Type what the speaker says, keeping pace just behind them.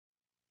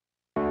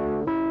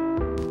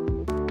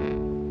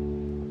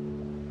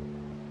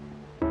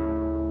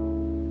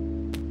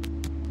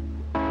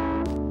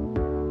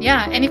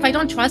Yeah. And if I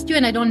don't trust you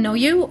and I don't know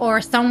you,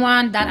 or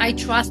someone that I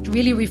trust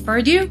really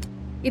referred you,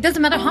 it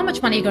doesn't matter how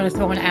much money you're going to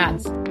throw on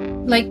ads.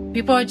 Like,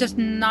 people are just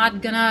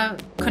not going to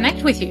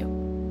connect with you.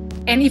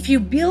 And if you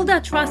build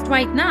that trust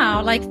right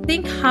now, like,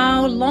 think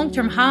how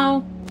long-term,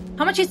 how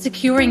much it's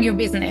securing your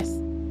business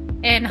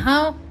and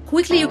how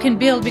quickly you can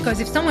build. Because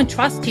if someone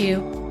trusts you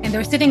and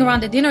they're sitting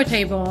around the dinner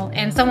table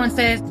and someone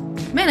says,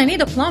 man, I need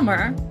a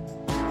plumber.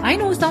 I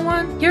know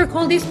someone. Here,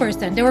 call this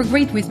person. They were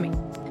great with me.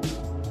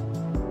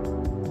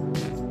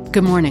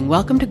 Good morning.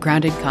 Welcome to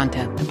Grounded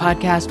Content, the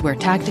podcast where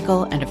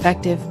tactical and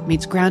effective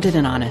meets grounded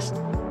and honest.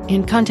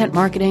 In content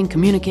marketing,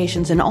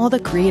 communications, and all the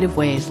creative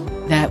ways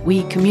that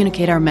we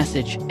communicate our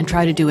message and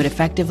try to do it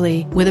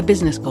effectively with a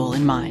business goal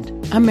in mind.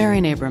 I'm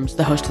Marian Abrams,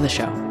 the host of the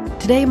show.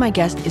 Today, my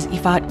guest is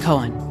Yifat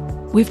Cohen.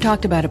 We've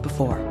talked about it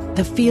before.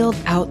 The field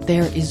out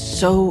there is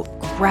so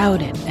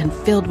crowded and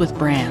filled with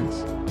brands,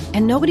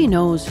 and nobody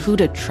knows who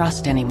to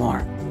trust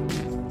anymore.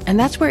 And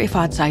that's where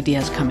Yifat's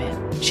ideas come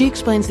in. She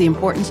explains the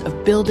importance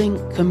of building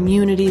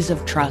communities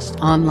of trust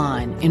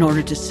online in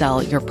order to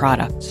sell your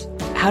products,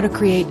 how to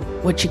create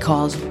what she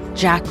calls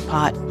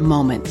jackpot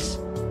moments,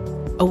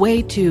 a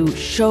way to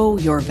show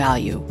your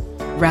value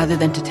rather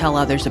than to tell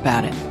others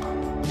about it.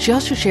 She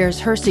also shares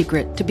her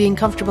secret to being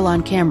comfortable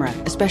on camera,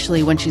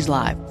 especially when she's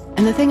live.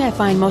 And the thing I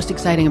find most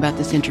exciting about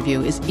this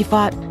interview is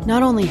Yifat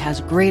not only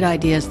has great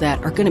ideas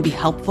that are going to be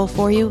helpful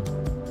for you,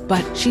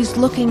 but she's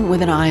looking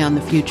with an eye on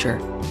the future.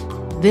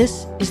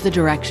 This is the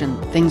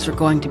direction things are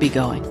going to be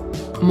going.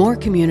 More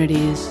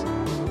communities,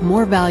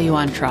 more value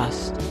on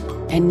trust,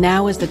 and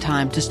now is the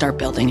time to start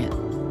building it.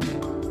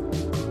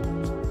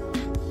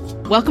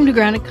 Welcome to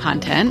Grounded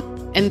Content,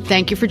 and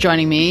thank you for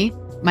joining me.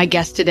 My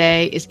guest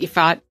today is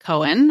Yifat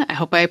Cohen. I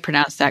hope I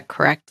pronounced that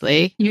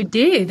correctly. You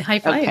did. High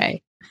five.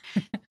 Okay.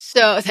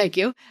 So, thank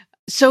you.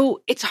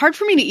 So, it's hard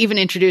for me to even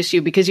introduce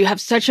you because you have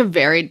such a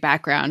varied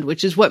background,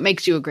 which is what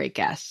makes you a great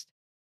guest.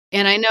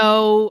 And I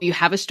know you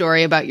have a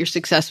story about your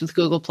success with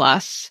Google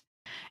Plus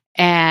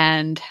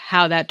and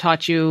how that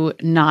taught you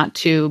not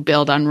to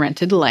build on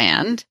rented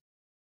land.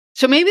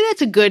 So maybe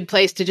that's a good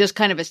place to just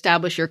kind of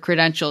establish your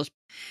credentials.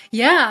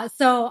 Yeah.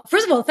 So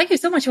first of all, thank you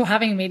so much for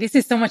having me. This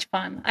is so much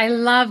fun. I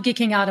love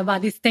geeking out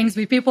about these things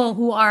with people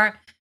who are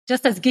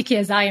just as geeky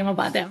as I am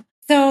about them.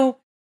 So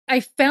I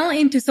fell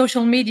into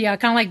social media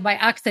kind of like by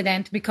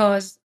accident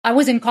because I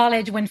was in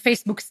college when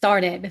Facebook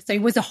started. So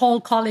it was a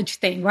whole college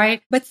thing,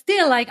 right? But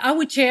still, like, I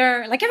would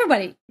share, like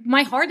everybody,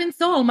 my heart and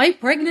soul, my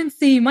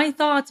pregnancy, my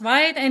thoughts,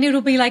 right? And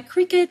it'll be like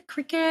cricket.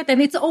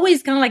 And it's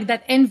always kind of like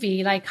that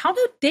envy, like, how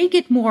do they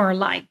get more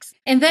likes?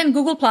 And then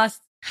Google Plus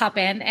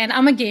happened, and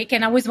I'm a geek,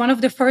 and I was one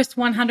of the first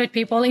 100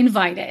 people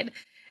invited.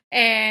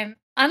 And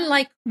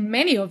unlike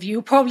many of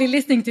you probably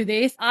listening to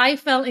this, I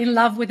fell in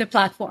love with the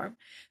platform.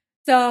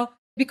 So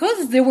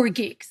because there were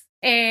geeks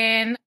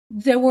and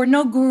there were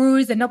no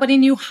gurus and nobody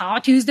knew how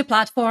to use the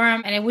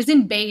platform and it was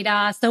in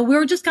beta. So we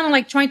were just kind of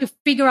like trying to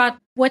figure out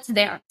what's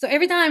there. So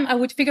every time I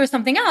would figure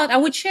something out, I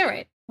would share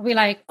it. I'd be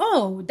like,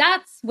 oh,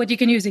 that's what you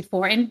can use it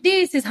for. And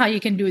this is how you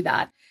can do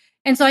that.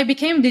 And so I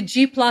became the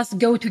G Plus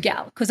go-to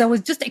gal because I was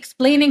just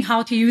explaining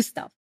how to use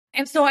stuff.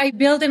 And so I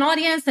built an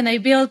audience and I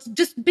built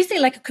just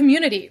basically like a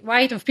community,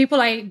 right, of people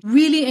I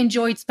really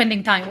enjoyed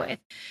spending time with.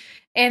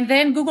 And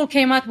then Google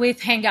came out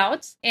with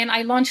Hangouts, and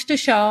I launched a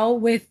show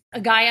with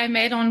a guy I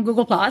met on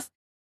Google Plus,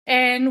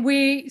 and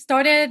we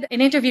started an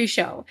interview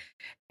show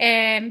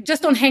and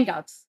just on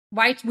Hangouts,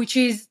 right? Which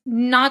is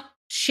not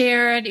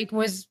shared. It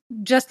was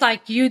just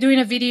like you doing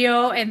a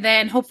video and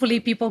then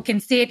hopefully people can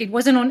see it. It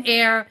wasn't on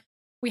air.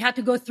 We had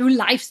to go through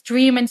live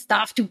stream and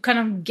stuff to kind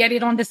of get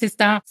it on the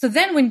system. So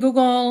then when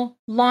Google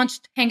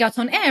launched Hangouts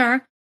on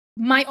air,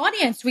 my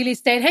audience really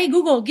said, hey,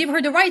 Google, give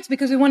her the rights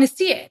because we want to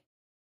see it.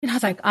 And I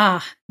was like,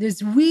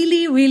 there's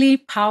really, really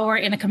power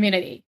in a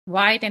community,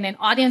 right? And an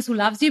audience who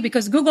loves you,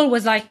 because Google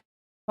was like,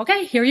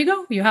 okay, here you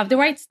go. You have the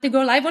rights to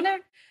go live on air.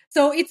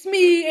 So it's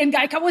me and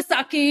Guy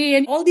Kawasaki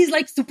and all these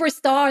like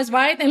superstars,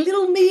 right? And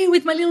little me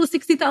with my little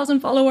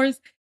 60,000 followers.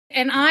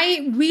 And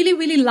I really,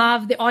 really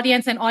love the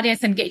audience and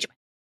audience engagement.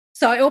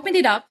 So I opened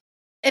it up.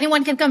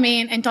 Anyone can come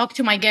in and talk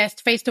to my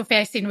guest face to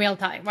face in real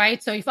time,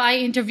 right? So if I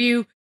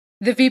interview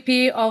the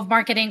VP of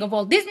marketing of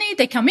Walt Disney,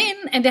 they come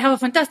in and they have a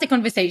fantastic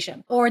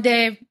conversation. Or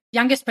the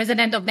youngest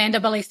president of the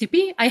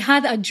NAACP, I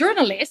had a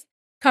journalist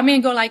come in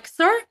and go like,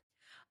 sir,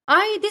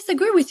 I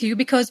disagree with you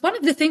because one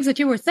of the things that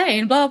you were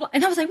saying, blah, blah.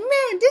 And I was like,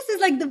 man, this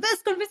is like the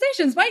best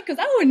conversations, right? Because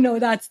I wouldn't know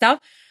that stuff.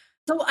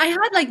 So I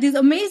had like this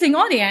amazing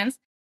audience.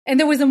 And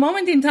there was a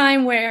moment in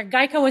time where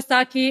Guy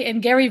Kawasaki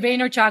and Gary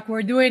Vaynerchuk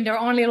were doing their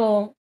own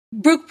little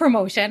book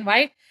promotion,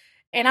 right?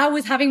 And I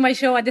was having my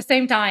show at the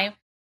same time.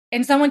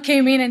 And someone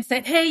came in and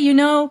said, hey,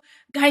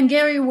 Guy and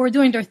Gary were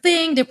doing their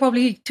thing. They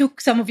probably took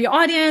some of your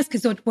audience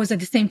because it was at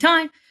the same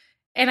time.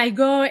 And I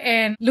go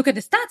and look at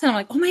the stats and I'm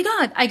like, oh my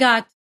God, I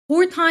got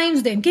 4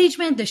 times the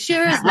engagement, the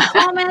shares, the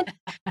comment.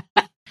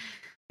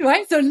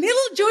 Right? So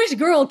little Jewish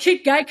girl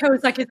kicked Guy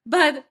Kawasaki.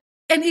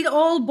 And it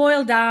all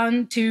boiled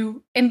down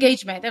to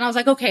engagement. And I was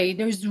like, okay,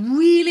 there's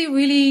really,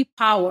 really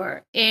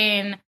power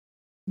in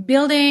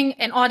building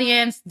an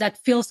audience that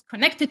feels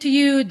connected to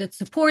you, that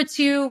supports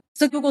you.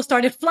 So Google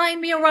started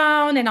flying me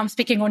around and I'm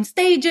speaking on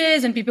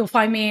stages and people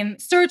find me in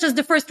search as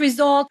the first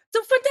result.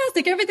 So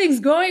fantastic. Everything's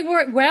going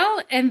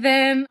well. And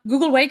then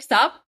Google wakes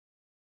up,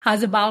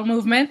 has a bowel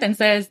movement and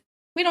says,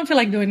 we don't feel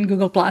like doing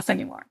Google Plus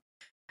anymore.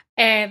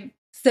 And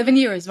 7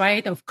 years,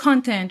 right, of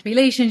content,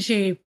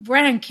 relationship,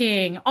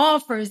 ranking,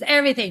 offers,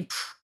 everything.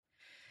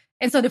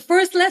 And so the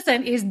first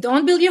lesson is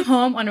don't build your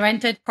home on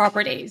rented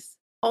properties.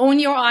 Own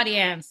your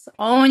audience,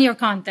 own your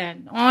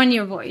content, own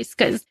your voice.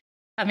 Because,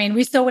 I mean,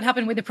 we saw what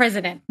happened with the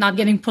president, not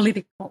getting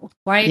political,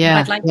 right?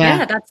 Yeah, But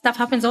that stuff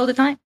happens all the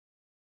time.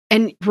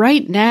 And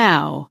right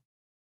now,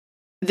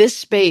 this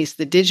space,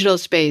 the digital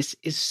space,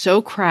 is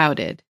so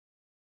crowded.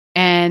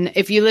 And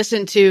if you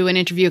listen to an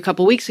interview a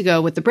couple of weeks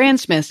ago with the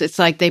Brandsmiths, it's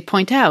like they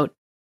point out,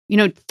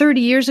 30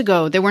 years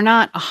ago, there were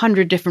not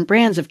 100 different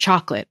brands of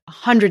chocolate,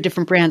 100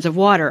 different brands of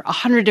water,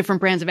 100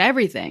 different brands of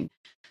everything.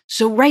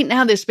 So right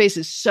now, this space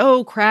is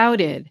so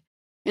crowded.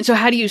 And so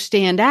how do you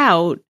stand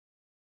out?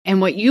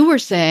 And what you were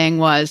saying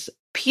was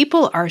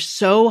people are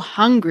so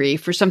hungry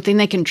for something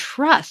they can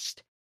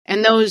trust.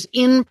 And those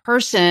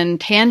in-person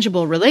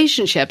tangible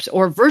relationships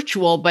or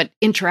virtual but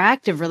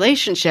interactive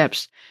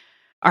relationships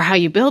are how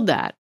you build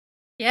that.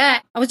 Yeah.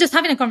 I was just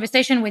having a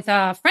conversation with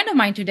a friend of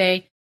mine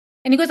today.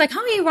 And he goes like, how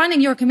are you running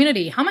your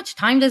community? How much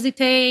time does it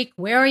take?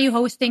 Where are you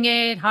hosting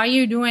it? How are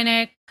you doing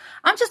it?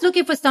 I'm just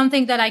looking for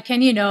something that I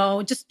can,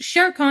 just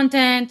share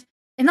content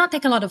and not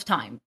take a lot of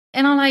time.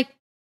 And I'm like,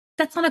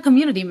 that's not a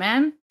community,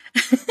 man.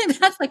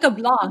 That's like a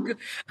blog.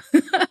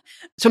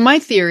 So my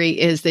theory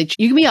is that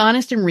you can be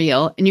honest and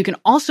real, and you can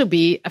also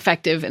be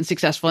effective and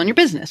successful in your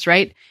business,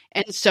 right?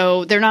 And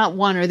so they're not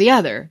one or the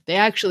other. They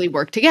actually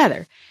work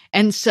together.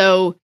 And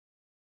so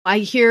I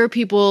hear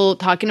people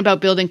talking about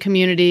building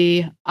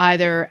community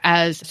either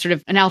as sort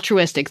of an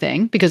altruistic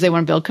thing because they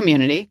want to build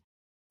community,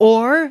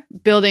 or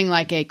building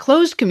like a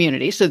closed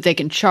community so that they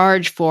can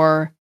charge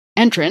for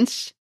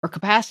entrance or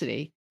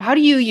capacity. How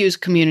do you use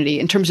community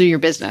in terms of your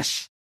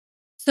business?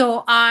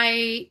 So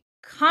I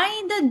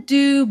kind of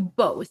do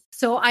both.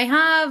 So I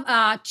have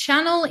a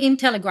channel in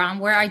Telegram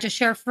where I just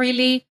share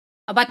freely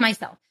about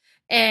myself.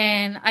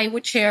 And I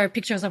would share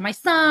pictures of my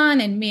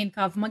son and me in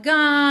Krav Maga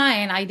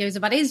and ideas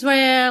about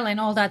Israel and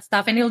all that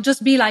stuff. And it'll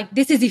just be like,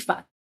 this is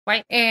Ifat,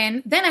 right?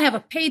 And then I have a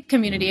paid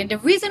community. And the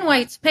reason why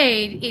it's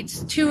paid,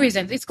 it's two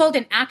reasons. It's called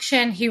an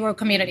action hero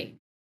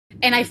community.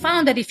 And I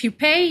found that if you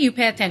pay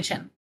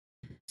attention.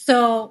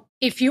 So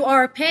if you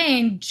are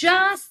paying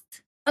just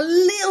a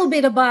little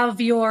bit above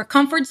your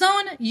comfort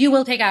zone, you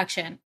will take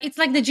action. It's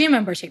like the gym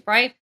membership,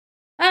 right?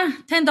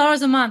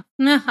 $10 a month.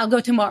 Nah, I'll go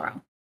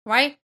tomorrow,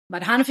 right?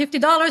 But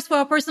 $150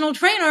 for a personal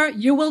trainer,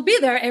 you will be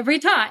there every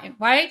time,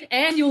 right?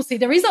 And you'll see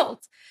the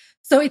results.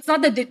 So it's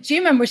not that the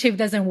gym membership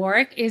doesn't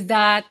work, is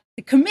that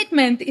the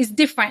commitment is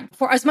different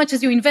for as much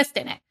as you invest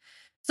in it.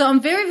 So I'm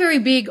very, very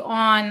big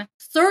on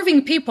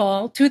serving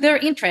people to their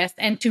interest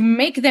and to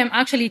make them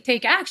actually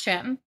take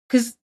action,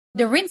 because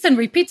the rinse and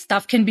repeat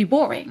stuff can be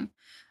boring.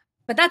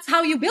 But that's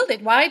how you build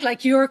it, right?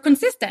 Like you're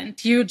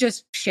consistent. You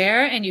just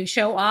share and you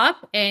show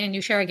up and you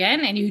share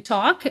again and you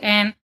talk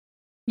and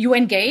you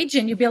engage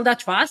and you build that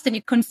trust and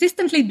you're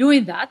consistently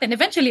doing that. And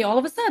eventually, all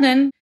of a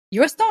sudden,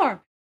 you're a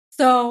star.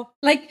 So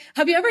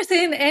have you ever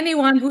seen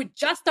anyone who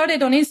just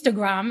started on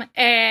Instagram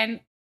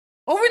and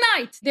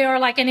overnight they are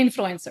like an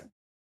influencer?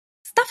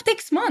 Stuff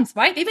takes months,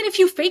 right? Even if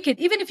you fake it,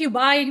 even if you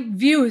buy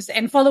views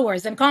and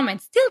followers and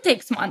comments, still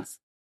takes months.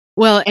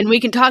 Well, and we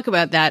can talk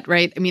about that,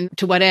 right? I mean,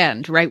 to what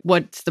end, right?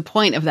 What's the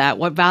point of that?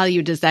 What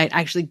value does that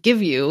actually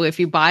give you if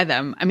you buy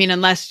them? I mean,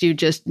 unless you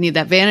just need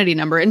that vanity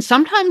number. And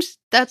sometimes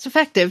that's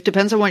effective,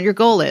 depends on what your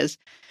goal is.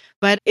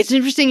 But it's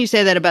interesting you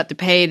say that about the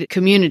paid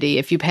community.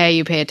 If you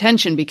pay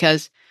attention,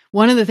 because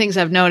one of the things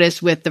I've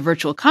noticed with the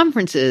virtual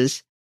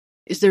conferences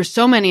is there's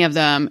so many of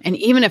them. And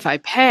even if I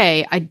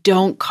pay, I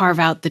don't carve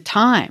out the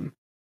time.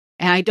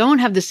 And I don't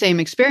have the same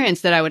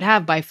experience that I would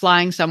have by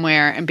flying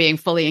somewhere and being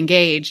fully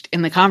engaged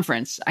in the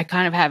conference. I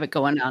kind of have it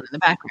going on in the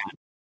background.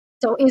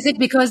 So is it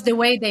because the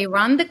way they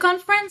run the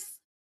conference?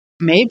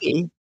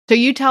 Maybe. So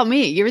you tell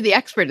me, you're the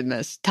expert in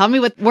this. Tell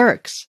me what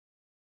works.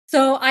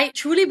 So I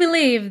truly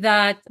believe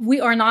that we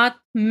are not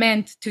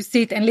meant to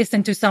sit and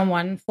listen to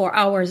someone for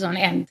hours on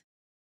end.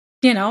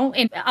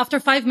 And after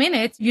 5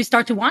 minutes, you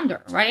start to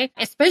wonder, right?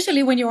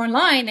 Especially when you're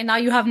online and now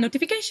you have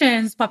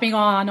notifications popping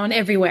on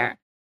everywhere.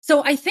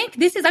 So I think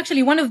this is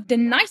actually one of the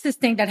nicest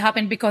things that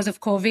happened because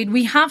of COVID.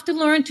 We have to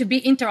learn to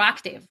be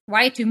interactive,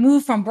 right? To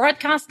move from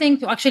broadcasting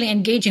to actually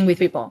engaging with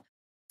people.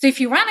 So if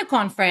you run a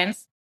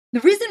conference,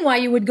 the reason why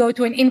you would go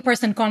to an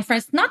in-person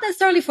conference, not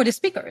necessarily for the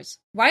speakers,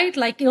 right?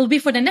 Like it'll be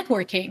for the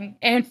networking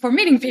and for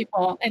meeting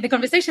people and the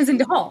conversations in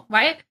the hall,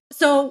 right?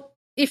 So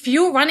if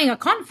you're running a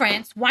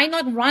conference, why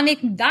not run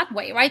it that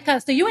way, right?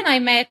 So you and I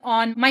met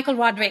on Michael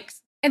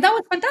Rodrigues, and that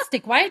was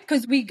fantastic, right?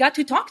 Because we got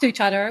to talk to each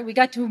other. We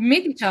got to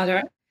meet each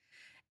other.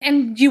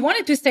 And you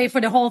wanted to stay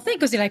for the whole thing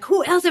because you're like,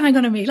 who else am I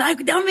going to meet?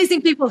 Like, the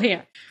amazing people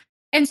here.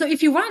 And so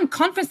if you run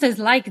conferences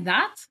like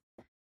that,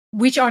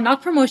 which are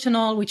not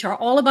promotional, which are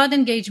all about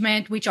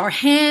engagement, which are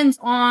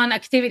hands-on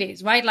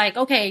activities, right? Like,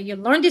 okay, you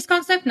learned this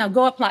concept, now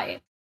go apply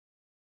it.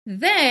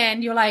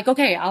 Then you're like,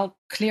 okay, I'll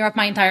clear up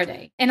my entire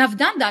day. And I've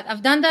done that.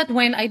 I've done that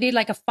when I did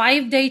like a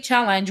 5-day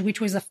challenge, which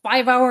was a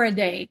 5-hour a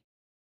day.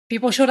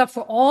 People showed up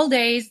for all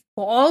days,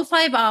 for all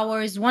 5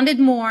 hours, wanted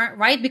more,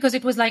 right? Because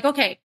it was like,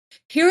 okay,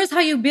 here's how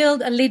you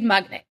build a lead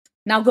magnet.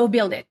 Now go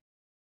build it.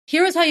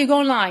 Here's how you go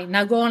online.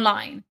 Now go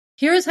online.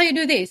 Here's how you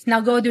do this. Now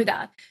go do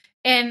that.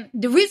 And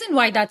the reason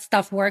why that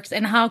stuff works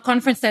and how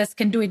conferences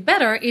can do it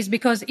better is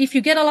because if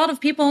you get a lot of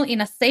people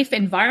in a safe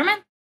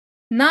environment,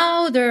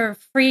 now they're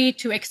free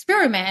to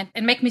experiment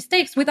and make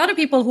mistakes with other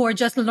people who are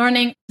just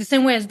learning the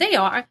same way as they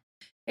are.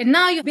 And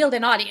now you build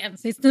an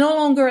audience. It's no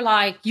longer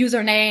like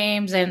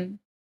usernames and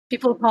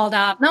people called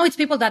up. Now it's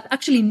people that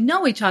actually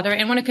know each other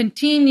and want to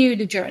continue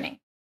the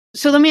journey.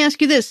 So let me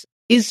ask you this.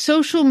 Is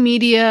social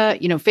media,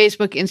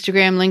 Facebook,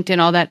 Instagram, LinkedIn,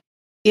 all that,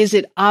 is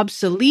it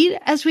obsolete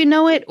as we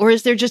know it? Or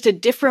is there just a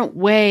different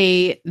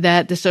way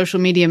that the social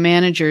media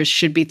managers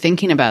should be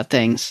thinking about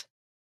things?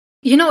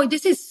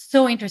 This is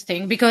so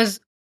interesting because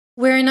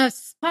we're in a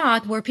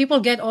spot where people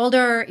get all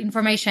their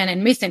information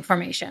and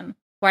misinformation,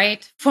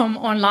 right, from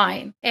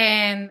online.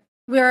 And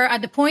we're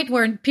at the point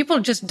where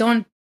people just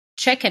don't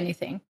check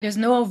anything. There's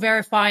no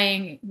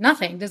verifying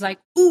nothing. There's like,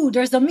 ooh,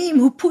 there's a meme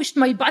who pushed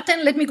my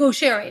button. Let me go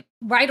share it.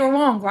 Right or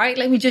wrong, right?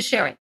 Let me just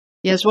share it.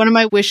 Yes, one of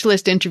my wish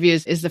list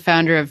interviews is the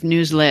founder of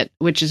Newslit,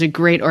 which is a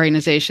great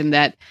organization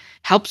that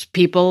helps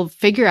people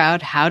figure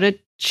out how to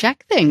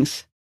check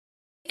things.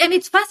 And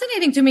it's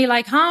fascinating to me,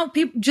 like how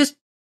people just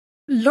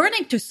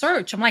learning to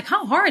search. I'm like,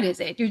 how hard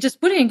is it? You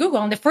just put it in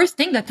Google and the first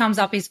thing that comes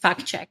up is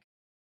fact check.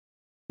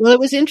 Well, it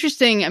was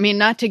interesting. I mean,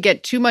 not to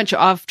get too much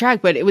off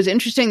track, but it was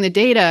interesting, the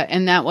data.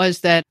 And that was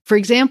that, for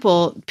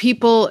example,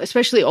 people,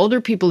 especially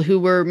older people who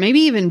were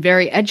maybe even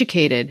very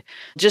educated,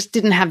 just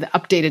didn't have the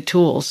updated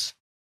tools.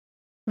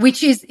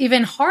 Which is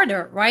even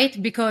harder, right?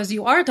 Because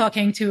you are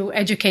talking to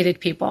educated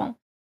people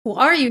who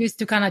are used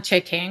to kind of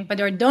checking, but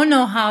they don't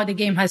know how the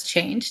game has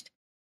changed.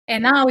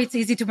 And now it's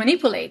easy to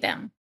manipulate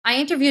them. I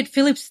interviewed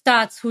Philip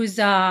Stutz, who's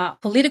a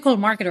political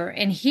marketer,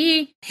 and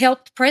he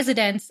helped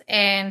presidents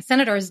and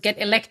senators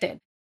get elected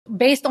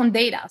based on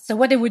data. So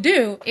what they would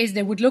do is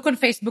they would look on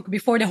Facebook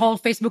before the whole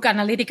Facebook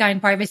Analytica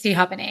and privacy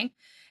happening,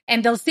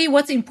 and they'll see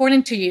what's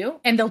important to you,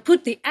 and they'll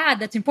put the ad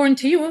that's important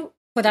to you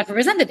for that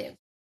representative.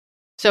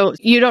 So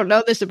you don't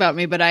know this about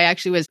me, but I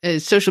actually was a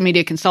social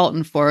media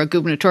consultant for a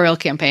gubernatorial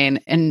campaign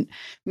and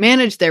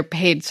managed their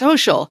paid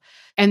social.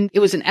 And it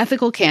was an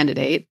ethical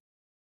candidate.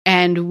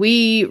 And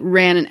we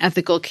ran an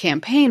ethical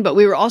campaign, but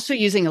we were also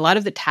using a lot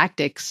of the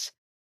tactics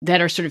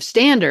that are sort of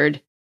standard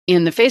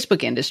in the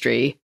Facebook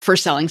industry for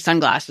selling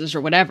sunglasses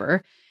or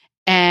whatever.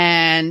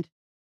 And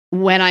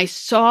when I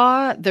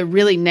saw the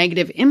really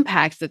negative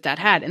impacts that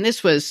had, and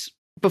this was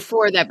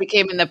before that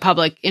became in the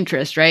public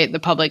interest, right? The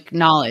public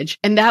knowledge.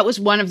 And that was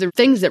one of the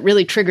things that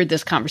really triggered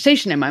this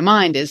conversation in my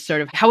mind, is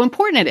sort of how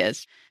important it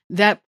is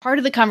that part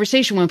of the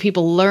conversation when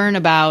people learn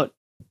about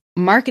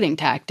marketing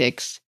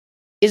tactics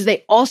is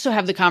they also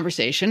have the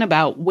conversation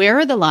about where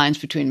are the lines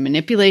between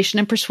manipulation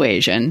and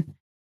persuasion.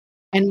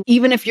 And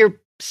even if you're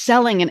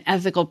selling an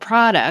ethical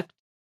product,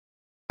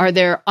 are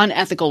there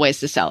unethical ways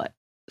to sell it?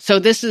 So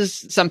this is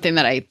something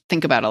that I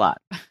think about a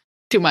lot.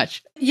 Too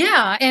much.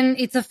 Yeah. And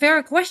it's a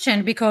fair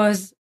question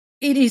because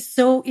it is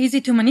so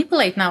easy to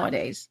manipulate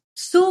nowadays.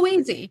 So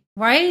easy,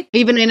 right?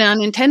 Even in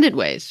unintended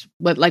ways,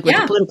 with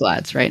the political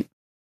ads, right?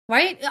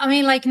 Right. I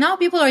mean, like now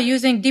people are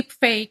using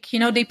deepfake,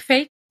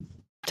 deepfake?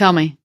 Tell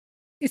me.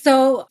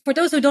 So for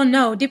those who don't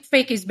know,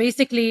 deepfake is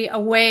basically a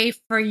way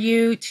for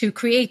you to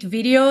create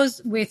videos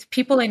with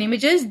people and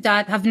images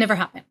that have never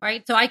happened,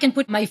 right? So I can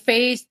put my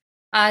face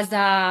as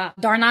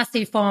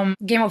Darnassi from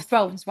Game of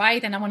Thrones,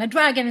 right? And I'm on a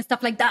dragon and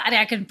stuff like that. And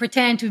I can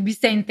pretend to be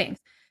saying things.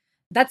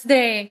 That's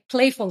the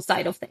playful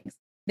side of things.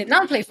 The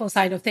non-playful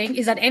side of things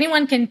is that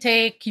anyone can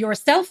take your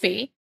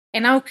selfie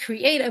and now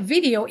create a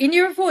video in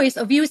your voice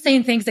of you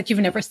saying things that you've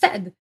never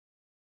said.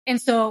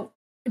 And so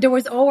there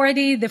was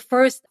already the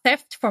first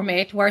theft from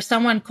it where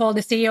someone called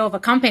the CEO of a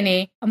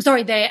company,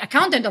 the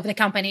accountant of the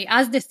company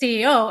as the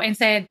CEO and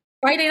said,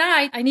 Friday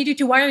night, I need you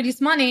to wire this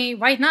money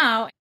right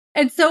now.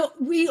 And so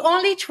we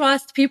only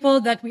trust people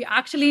that we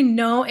actually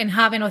know and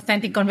have an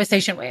authentic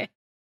conversation with.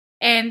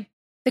 And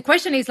the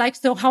question is like,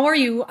 so how are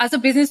you as a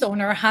business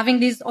owner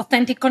having these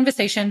authentic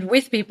conversations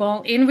with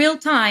people in real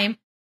time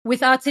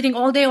without sitting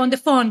all day on the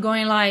phone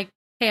going like,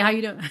 hey, how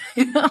you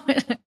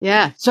doing?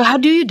 Yeah. So how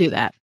do you do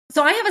that?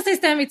 So I have a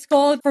system. It's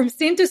called From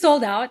Seen to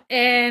Sold Out.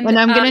 And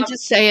I'm going to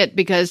just say it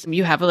because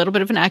you have a little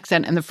bit of an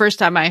accent. And the first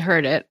time I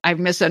heard it, I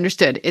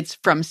misunderstood. It's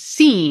from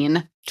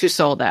seen to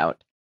sold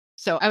out.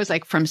 So I was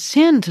like, from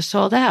sin to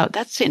sold out.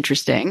 That's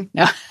interesting.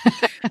 No.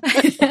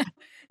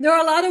 There are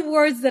a lot of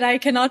words that I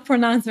cannot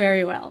pronounce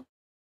very well.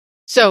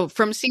 So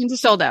from seen to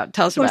sold out,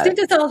 tell us about it. From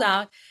seen to sold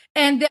out.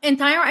 And the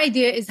entire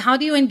idea is how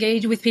do you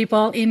engage with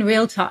people in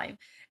real time?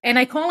 And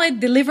I call it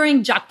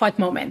delivering jackpot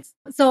moments.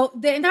 So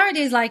the entire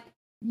idea is like,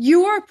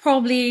 you are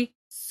probably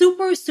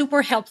super,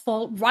 super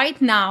helpful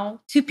right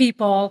now to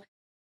people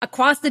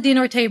across the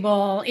dinner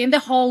table, in the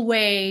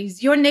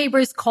hallways, your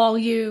neighbors call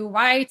you,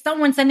 right?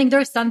 Someone sending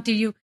their son to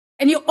you,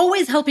 and you're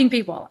always helping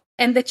people.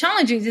 And the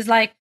challenge is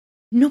like,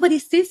 nobody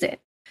sees it.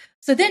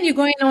 So then you're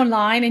going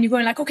online and you're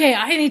going like, okay,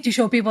 I need to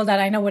show people that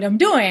I know what I'm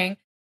doing.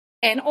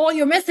 And all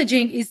your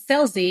messaging is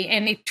salesy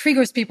and it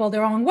triggers people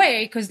the wrong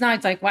way because now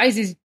it's like, why is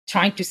he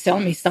trying to sell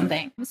me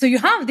something? So you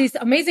have this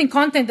amazing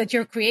content that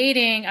you're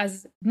creating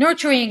as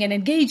nurturing and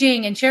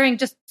engaging and sharing,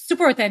 just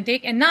super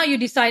authentic. And now you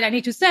decide I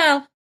need to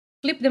sell,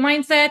 flip the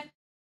mindset,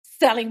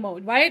 selling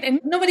mode, right? And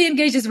nobody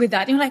engages with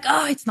that. And you're like,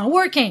 oh, it's not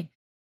working.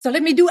 So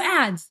let me do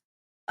ads.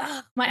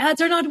 Oh, my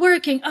ads are not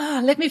working.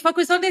 Oh, let me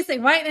focus on this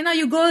thing, right? And now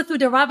you go through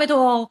the rabbit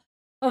hole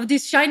of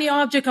this shiny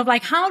object of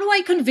like, how do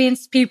I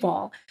convince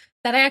people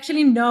that I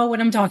actually know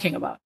what I'm talking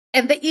about?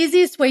 And the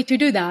easiest way to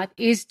do that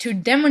is to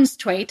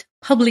demonstrate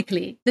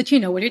publicly that you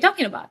know what you're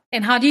talking about.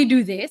 And how do you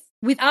do this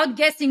without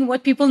guessing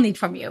what people need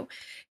from you?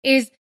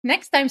 Is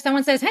next time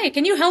someone says, hey,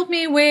 can you help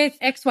me with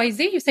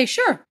XYZ? You say,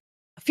 sure.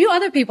 A few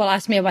other people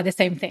ask me about the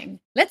same thing.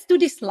 Let's do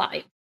this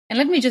live. And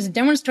let me just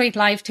demonstrate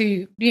live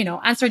to,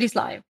 answer this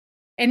live.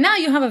 And now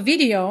you have a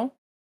video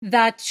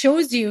that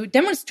shows you,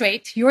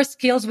 demonstrate your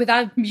skills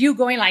without you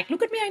going like,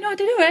 look at me, I know how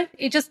to do it.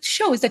 It just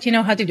shows that you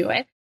know how to do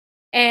it.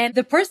 And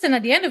the person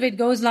at the end of it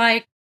goes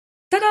like,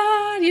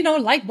 ta-da,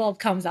 light bulb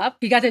comes up.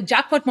 You got a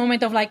jackpot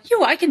moment of like,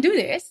 I can do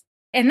this.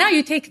 And now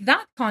you take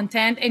that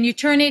content and you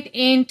turn it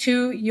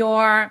into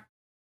your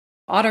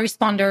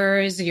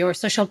autoresponders, your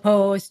social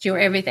posts, your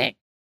everything.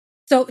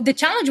 So the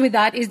challenge with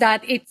that is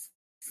that it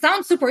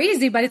sounds super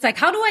easy, but it's like,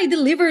 how do I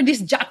deliver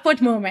this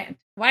jackpot moment,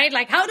 right?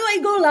 Like, how do I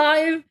go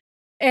live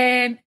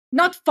and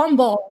not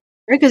fumble?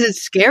 Because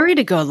it's scary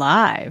to go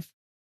live.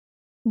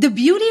 The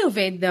beauty of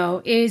it,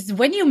 though, is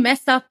when you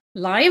mess up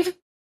live,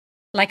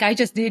 like I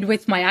just did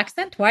with my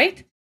accent,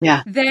 right?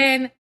 Yeah.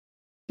 Then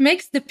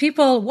makes the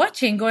people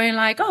watching going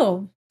like,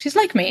 oh, she's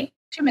like me.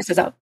 She messes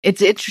up.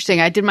 It's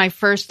interesting. I did my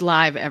first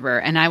live ever,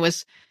 and I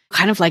was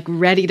kind of like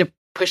ready to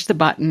push the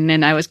button,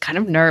 and I was kind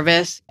of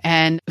nervous.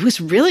 And it was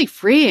really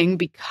freeing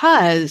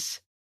because,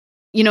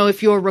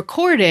 if you're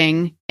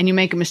recording and you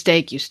make a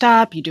mistake, you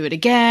stop, you do it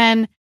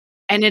again.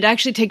 And it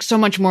actually takes so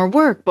much more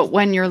work. But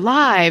when you're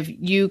live,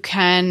 you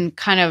can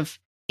kind of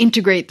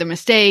integrate the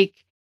mistake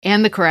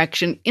and the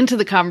correction into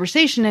the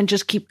conversation and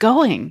just keep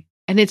going.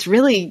 And it's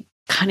really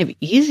kind of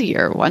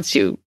easier once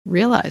you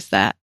realize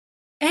that.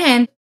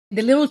 And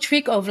the little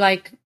trick of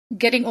like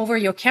getting over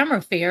your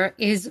camera fear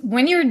is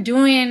when you're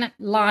doing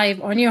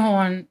live on your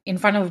own in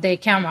front of the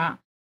camera,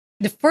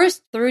 the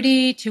first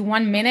 30 to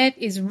 1 minute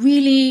is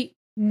really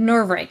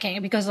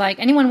nerve-wracking because like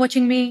anyone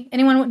watching me,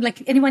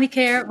 anybody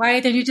care,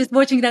 right? And you're just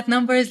watching that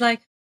number is like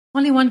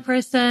only one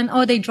person.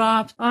 Oh, they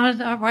dropped. Oh,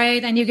 all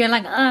right. And you get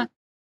like,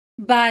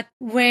 But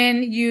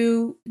when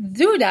you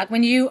do that,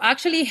 when you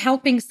actually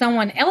helping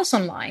someone else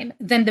online,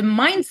 then the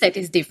mindset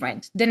is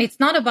different. Then it's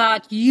not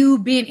about you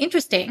being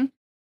interesting.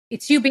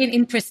 It's you being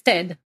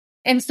interested.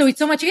 And so it's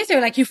so much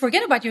easier. Like you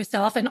forget about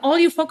yourself and all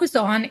you focus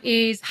on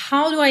is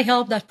how do I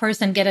help that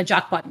person get a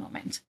jackpot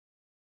moment?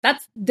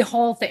 That's the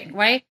whole thing,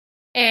 right?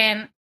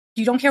 And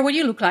you don't care what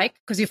you look like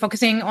because you're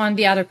focusing on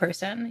the other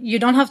person. You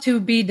don't have to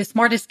be the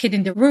smartest kid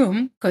in the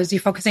room because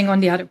you're focusing on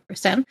the other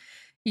person.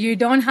 You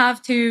don't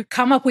have to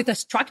come up with a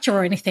structure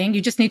or anything.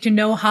 You just need to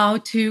know how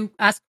to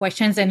ask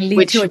questions and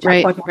lead to a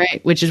jackpot moment.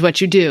 Right, which is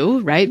what you do,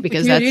 right?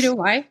 Because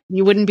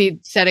you wouldn't be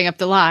setting up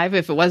the live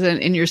if it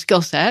wasn't in your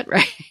skill set,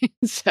 right?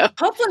 So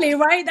hopefully,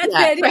 right? That's the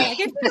idea. Right. Like,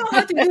 if you know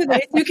how to do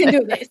this, you can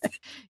do this.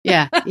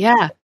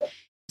 Yeah.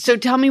 So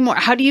tell me more.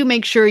 How do you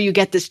make sure you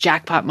get this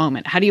jackpot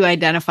moment? How do you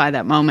identify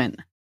that moment?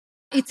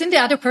 It's in the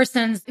other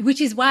person's,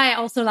 which is why I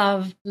also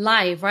love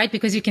live, right?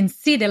 Because you can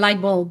see the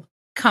light bulb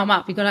come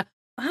up. You go like,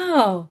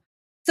 oh.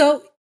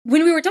 So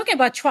when we were talking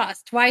about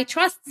trust, right?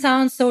 Trust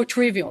sounds so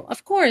trivial.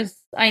 Of course,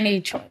 I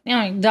need trust,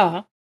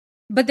 duh.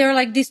 But there are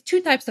like these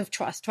two types of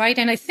trust, right?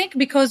 And I think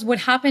because what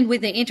happened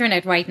with the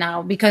internet right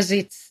now, because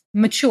it's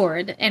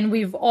matured and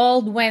we've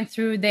all went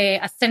through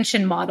the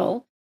ascension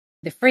model,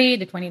 the free,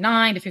 the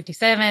 29, the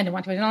 57, the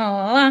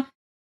 120,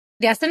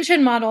 The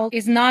ascension model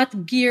is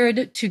not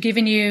geared to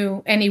giving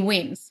you any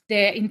wins.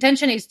 The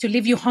intention is to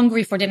leave you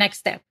hungry for the next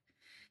step.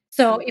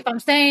 So if I'm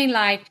saying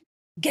like,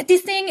 get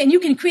this thing and you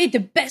can create the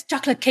best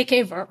chocolate cake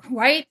ever,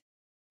 right?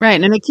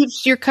 Right. And it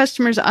keeps your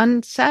customers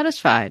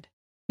unsatisfied.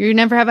 You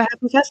never have a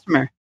happy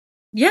customer.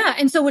 Yeah.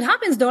 And so what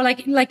happens though,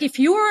 like if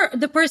you're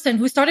the person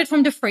who started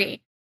from the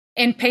free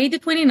and paid the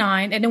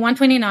 29 and the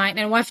 129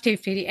 and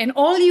 150 and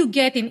all you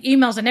get in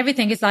emails and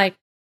everything is like,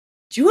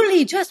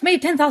 Julie just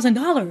made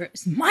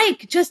 $10,000.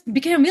 Mike just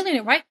became a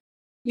millionaire, right?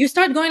 You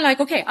start going like,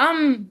 okay,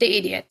 I'm the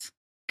idiot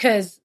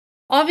because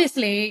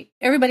obviously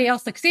everybody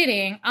else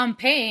succeeding, I'm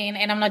paying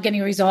and I'm not getting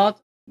a result.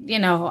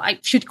 I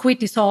should quit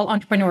this whole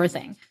entrepreneur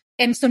thing.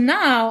 And so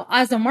now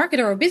as a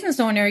marketer or business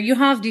owner, you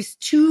have this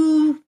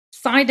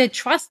two-sided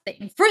trust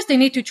thing. First, they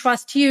need to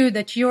trust you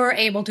that you're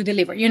able to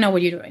deliver. You know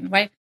what you're doing,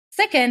 right?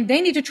 Second,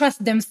 they need to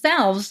trust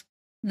themselves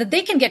that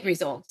they can get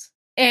results.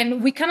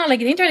 And we kind of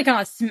like the internet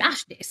kind of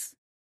smashed this.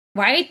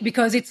 Right?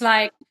 Because it's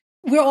like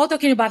we're all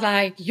talking about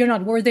like, you're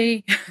not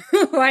worthy,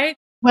 right?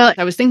 Well,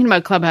 I was thinking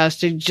about Clubhouse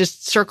to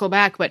just circle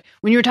back, but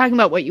when you were talking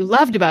about what you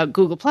loved about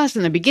Google Plus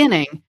in the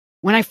beginning,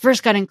 when I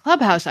first got in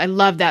Clubhouse, I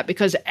loved that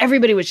because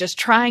everybody was just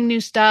trying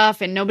new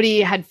stuff and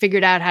nobody had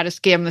figured out how to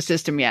scam the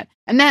system yet.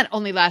 And that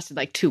only lasted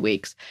like 2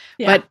 weeks.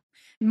 Yeah. But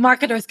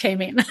marketers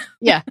came in.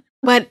 yeah.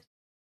 But,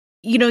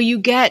 you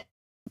get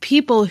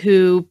people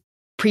who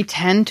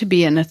pretend to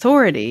be an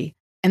authority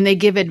and they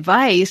give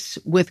advice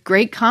with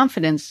great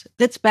confidence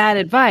that's bad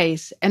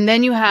advice. And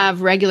then you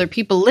have regular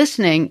people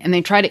listening and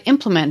they try to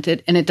implement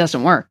it and it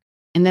doesn't work.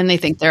 And then they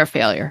think they're a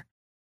failure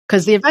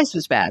because the advice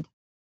was bad.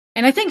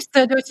 And I think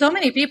there's so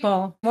many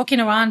people walking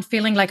around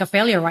feeling like a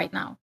failure right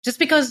now, just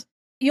because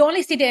you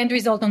only see the end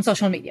result on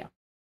social media.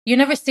 You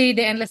never see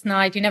the endless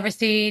night. You never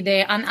see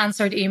the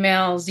unanswered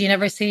emails. You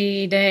never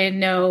see the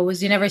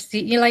no's. You never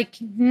see, like,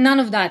 none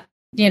of that,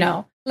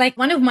 Like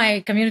one of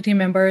my community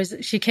members,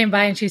 she came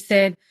by and she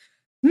said,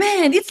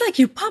 man, it's like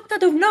you popped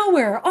out of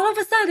nowhere. All of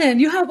a sudden,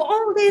 you have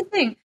all these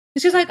things.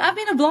 And she's like, I've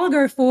been a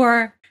blogger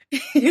for,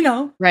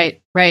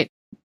 Right, right.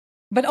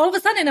 But all of a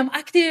sudden I'm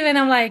active and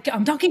I'm like,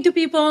 I'm talking to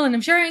people and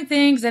I'm sharing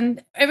things.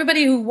 And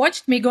everybody who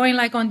watched me going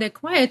like on the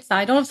quiet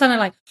side, all of a sudden I'm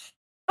like,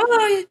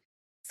 oh,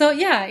 so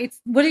yeah, it's,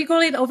 what do you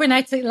call it?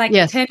 Overnight, like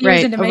yes, 10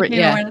 years in the making.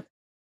 Yeah.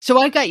 So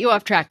I got you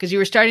off track because you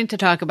were starting to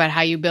talk about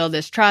how you build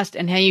this trust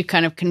and how you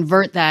kind of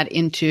convert that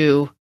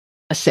into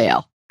a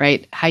sale,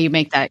 right? How you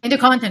make that into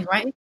content,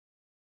 right?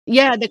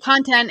 Yeah, the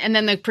content and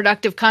then the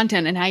productive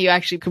content and how you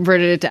actually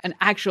converted it to an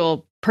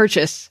actual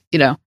purchase,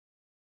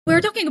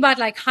 We're talking about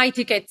like high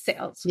ticket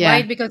sales,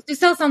 right? Because to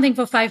sell something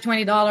for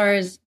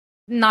 $520,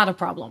 not a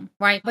problem,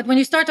 right? But when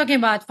you start talking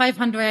about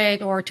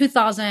 500 or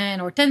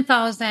 2,000 or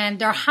 10,000,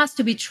 there has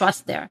to be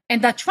trust there.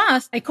 And that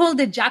trust, I call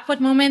the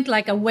jackpot moment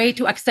like a way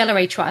to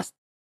accelerate trust.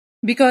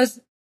 Because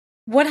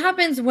what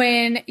happens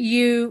when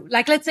you,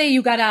 like, let's say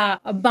you got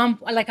a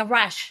bump, like a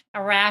rash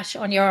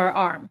on your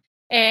arm,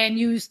 and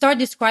you start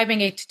describing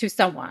it to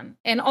someone,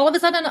 and all of a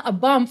sudden a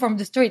bum from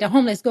the street, a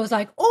homeless, goes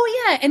like,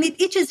 oh yeah, and it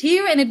itches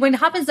here, and when it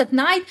happens at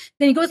night,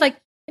 then he goes like,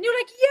 and you're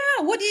like,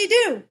 yeah, what do you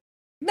do?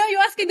 Now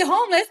you're asking the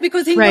homeless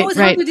because he knows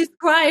how to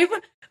describe,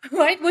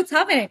 right, what's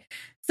happening.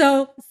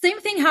 So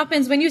same thing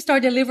happens when you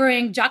start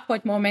delivering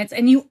jackpot moments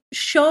and you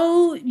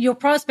show your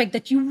prospect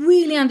that you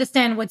really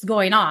understand what's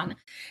going on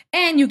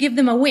and you give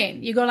them a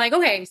win. You go like,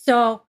 okay,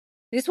 so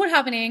this is what's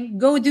happening.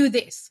 Go do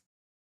this.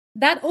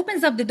 That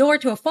opens up the door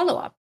to a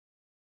follow-up.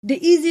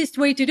 The easiest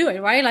way to do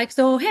it, right? Like,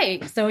 so,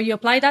 hey, so you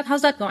apply that.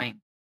 How's that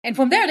going? And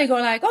from there, they go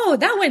like, oh,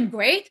 that went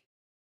great.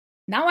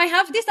 Now I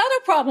have this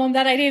other problem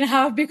that I didn't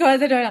have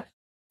because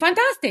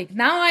fantastic.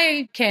 Now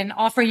I can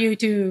offer you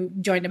to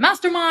join the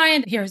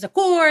mastermind. Here's a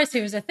course.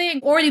 Here's a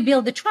thing. Already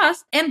build the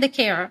trust and the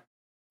care.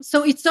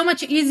 So it's so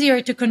much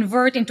easier to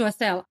convert into a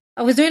sale.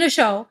 I was doing a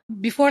show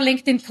before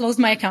LinkedIn closed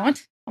my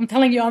account. I'm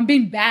telling you, I'm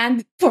being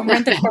banned from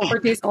rental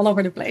properties all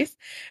over the place.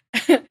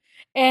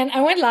 And I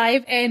went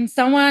live and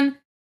someone,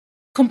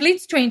 complete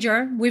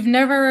stranger, we've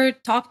never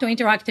talked or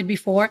interacted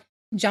before,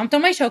 jumped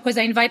on my show because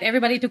I invite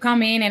everybody to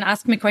come in and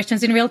ask me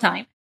questions in real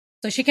time.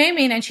 So she came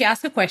in and she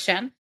asked a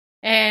question.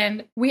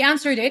 And we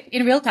answered it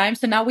in real time.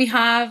 So now we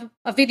have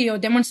a video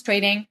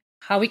demonstrating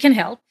how we can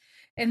help.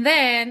 And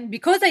then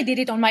because I did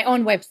it on my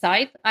own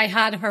website, I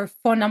had her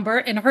phone number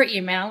and her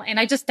email. And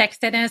I just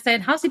texted and I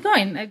said, how's it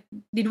going?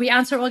 Did we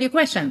answer all your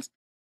questions?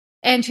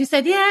 And she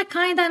said, yeah,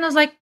 kind of. And I was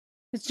like,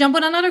 let's jump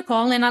on another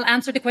call and I'll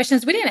answer the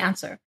questions we didn't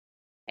answer.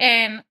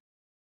 And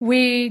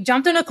we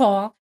jumped on a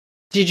call.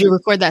 Did you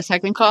record that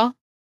second call?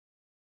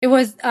 It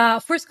was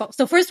first call.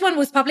 So first one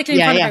was publicly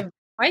in front of everyone,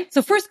 right?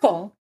 So first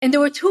call. And there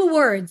were 2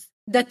 words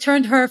that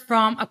turned her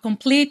from a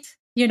complete,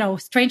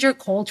 stranger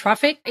cold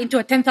traffic into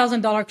a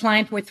 $10,000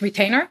 client with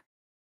retainer.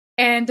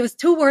 And those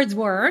 2 words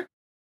were,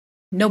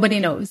 nobody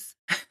knows.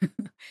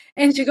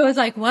 And she goes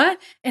like, what?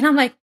 And I'm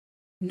like,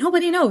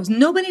 nobody knows.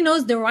 Nobody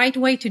knows the right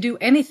way to do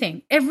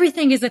anything.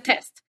 Everything is a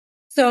test.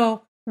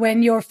 So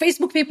when your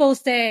Facebook people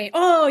say,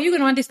 oh, you're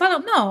going to run this funnel.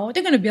 No,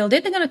 they're going to build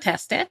it. They're going to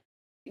test it.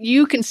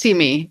 You can see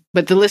me,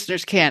 but the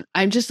listeners can't.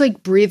 I'm just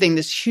like breathing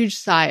this huge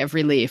sigh of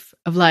relief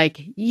of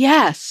like,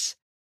 yes.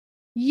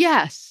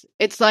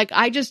 It's like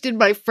I just did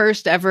my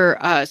first ever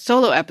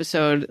solo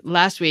episode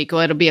last week.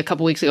 Well, it'll be a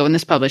couple weeks ago when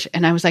this published.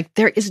 And I was like,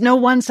 there is no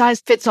one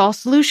size fits all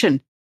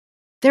solution.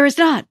 There is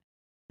not.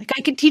 Like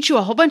I could teach you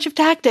a whole bunch of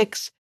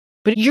tactics,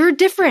 but you're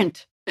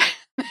different.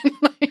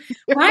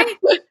 Right?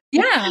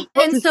 Yeah.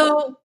 And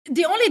so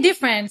the only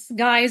difference,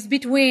 guys,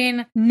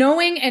 between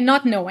knowing and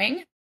not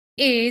knowing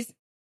is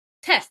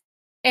test.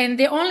 And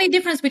the only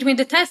difference between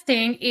the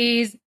testing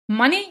is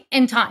money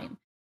and time.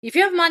 If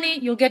you have money,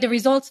 you'll get the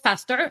results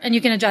faster and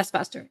you can adjust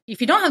faster.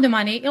 If you don't have the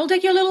money, it'll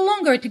take you a little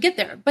longer to get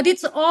there, but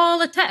it's all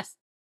a test.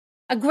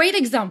 A great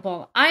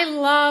example. I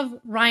love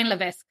Ryan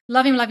Levesque.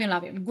 Love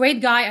him.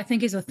 Great guy. I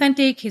think he's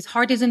authentic. His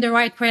heart is in the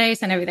right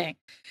place and everything.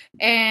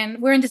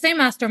 And we're in the same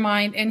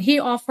mastermind and he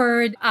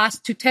offered us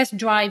to test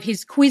drive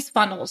his quiz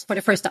funnels for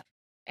the first time.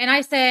 And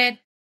I said,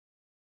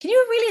 can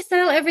you really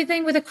sell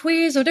everything with a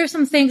quiz? Or there's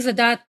some things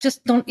that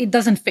just it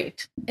doesn't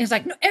fit. It's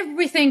like, no,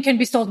 everything can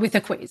be sold with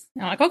a quiz.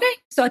 And I'm like, okay.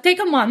 So I take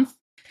a month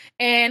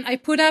and I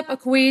put up a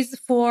quiz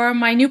for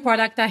my new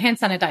product, a hand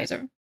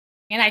sanitizer.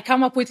 And I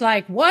come up with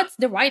like, what's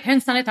the right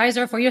hand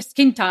sanitizer for your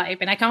skin type?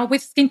 And I come up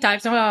with skin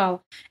types. And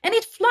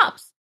it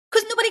flops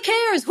because nobody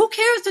cares. Who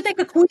cares to take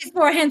a quiz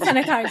for a hand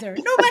sanitizer?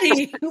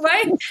 Nobody,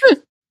 right?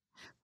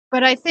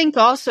 But I think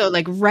also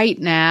like right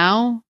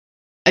now,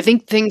 I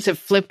think things have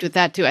flipped with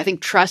that too. I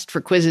think trust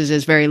for quizzes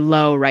is very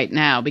low right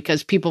now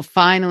because people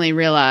finally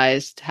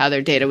realized how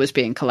their data was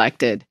being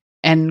collected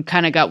and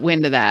kind of got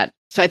wind of that.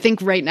 So I think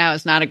right now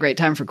is not a great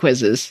time for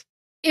quizzes.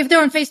 If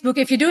they're on Facebook,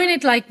 if you're doing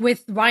it like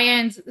with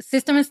Ryan's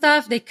system and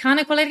stuff, they kind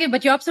of collect it,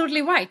 but you're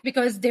absolutely right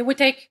because they would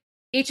take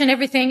each and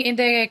everything in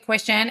the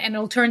question and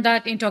it'll turn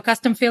that into a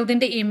custom field in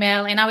the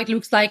email. And now it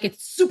looks like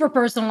it's super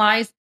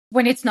personalized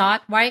when it's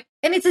not, right?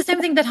 And it's the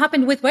same thing that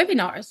happened with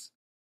webinars.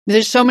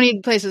 There's so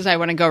many places I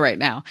want to go right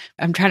now.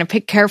 I'm trying to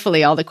pick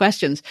carefully all the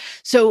questions.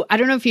 So I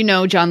don't know if you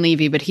know John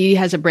Levy, but he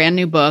has a brand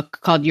new book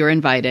called You're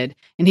Invited.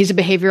 And he's a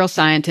behavioral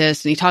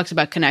scientist and he talks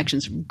about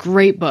connections.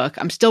 Great book.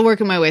 I'm still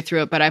working my way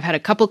through it, but I've had a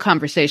couple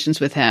conversations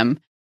with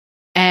him.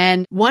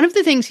 And one of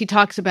the things he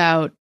talks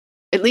about,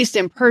 at least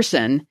in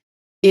person,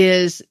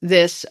 is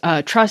this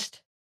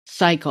trust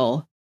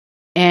cycle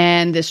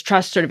and this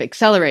trust sort of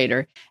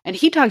accelerator. And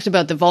he talks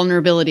about the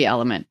vulnerability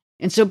element.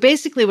 And so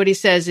basically what he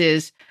says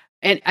is,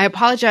 and I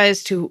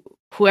apologize to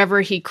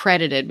whoever he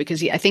credited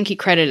because I think he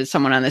credited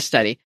someone on this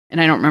study and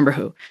I don't remember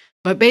who.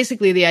 But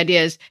basically the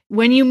idea is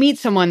when you meet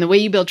someone, the way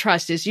you build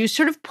trust is you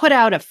sort of put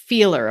out a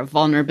feeler of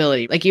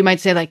vulnerability. Like you might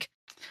say like,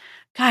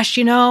 gosh,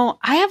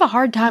 I have a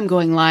hard time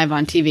going live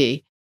on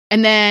TV.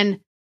 And then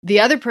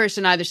the other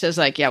person either says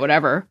like, yeah,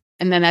 whatever.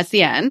 And then that's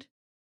the end.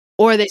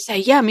 Or they say,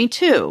 yeah, me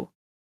too.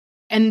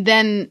 And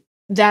then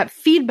that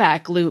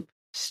feedback loop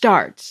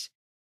starts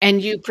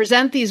and you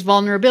present these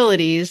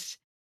vulnerabilities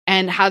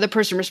and how the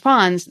person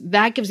responds,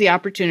 that gives the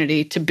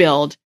opportunity to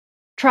build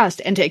trust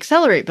and to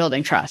accelerate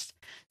building trust.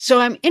 So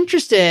I'm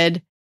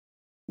interested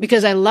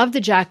because I love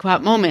the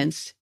jackpot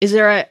moments. Is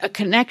there a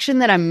connection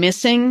that I'm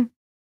missing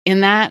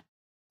in that?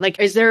 Like,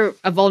 is there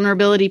a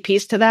vulnerability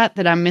piece to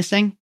that I'm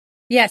missing?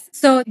 Yes.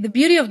 So the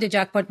beauty of the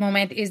jackpot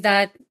moment is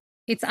that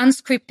it's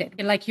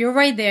unscripted. Like you're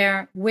right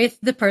there with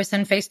the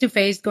person face to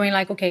face going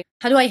like, okay,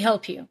 how do I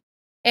help you?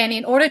 And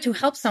in order to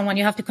help someone,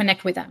 you have to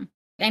connect with them.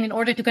 And in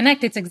order to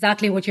connect, it's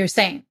exactly what you're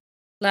saying.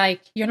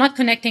 Like you're not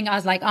connecting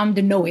as like, I'm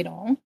the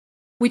know-it-all,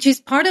 which is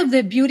part of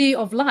the beauty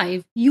of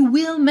live. You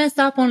will mess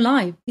up on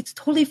live. It's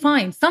totally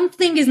fine.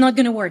 Something is not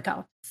going to work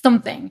out.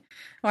 Something,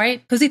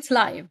 right? Because it's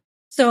live.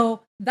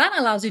 So that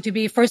allows you to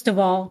be, first of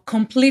all,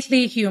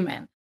 completely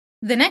human.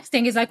 The next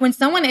thing is like when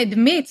someone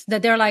admits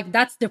that they're like,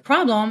 that's the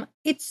problem,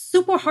 it's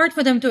super hard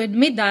for them to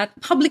admit that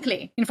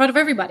publicly in front of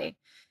everybody.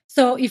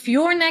 So if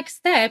your next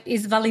step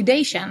is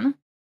validation,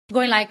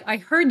 going like, I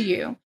heard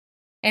you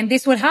and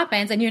this what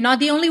happens and you're not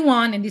the only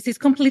one and this is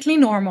completely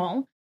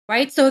normal,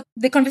 right? So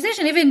the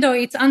conversation, even though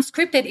it's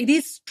unscripted, it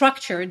is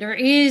structured. There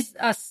is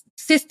a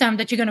system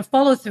that you're going to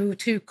follow through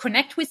to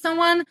connect with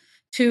someone,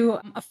 to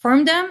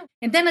affirm them.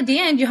 And then at the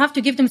end, you have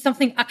to give them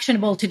something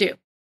actionable to do.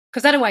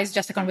 Because otherwise it's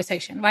just a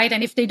conversation, right?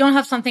 And if they don't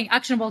have something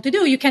actionable to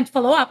do, you can't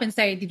follow up and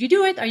say, did you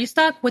do it? Are you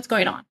stuck? What's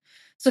going on?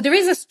 So there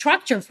is a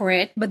structure for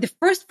it. But the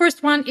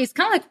first one is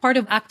kind of like part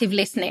of active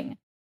listening.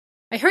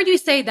 I heard you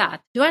say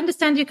that. Do I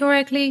understand you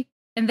correctly?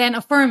 And then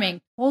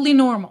affirming, wholly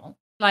normal.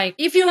 Like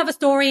if you have a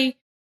story,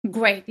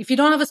 great. If you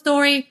don't have a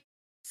story,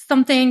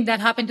 something that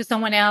happened to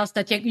someone else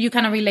that you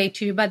kind of relate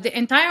to. But the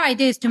entire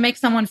idea is to make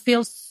someone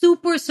feel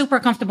super,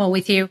 super comfortable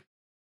with you,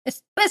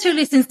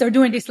 especially since they're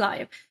doing this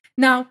live.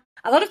 Now,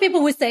 a lot of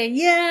people would say,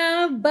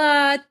 yeah,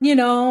 but,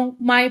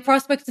 my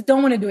prospects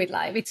don't want to do it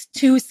live. It's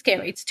too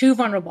scary. It's too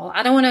vulnerable.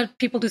 I don't want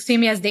people to see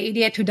me as the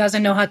idiot who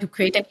doesn't know how to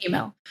create an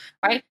email,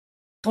 right?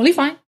 Totally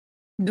fine.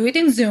 Do it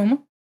in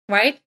Zoom,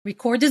 right?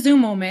 Record the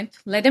Zoom moment.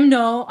 Let them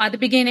know at the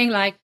beginning,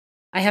 like,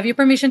 I have your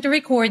permission to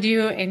record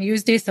you and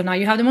use this. So now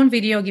you have them on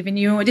video, giving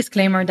you a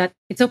disclaimer that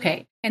it's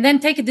okay. And then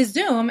take the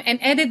Zoom and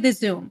edit the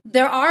Zoom.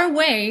 There are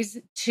ways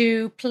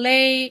to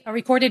play a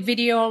recorded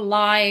video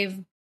live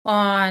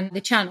on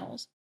the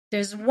channels.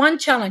 There's one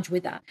challenge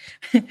with that.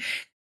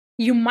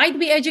 You might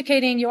be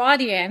educating your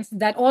audience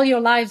that all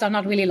your lives are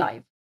not really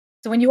live.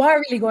 So when you are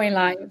really going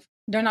live,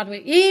 they're not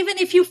really, even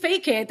if you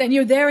fake it and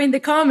you're there in the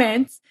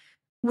comments,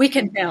 we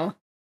can tell,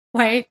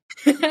 right?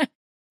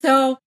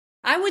 So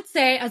I would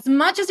say as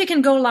much as you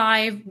can go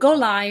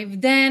live,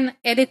 then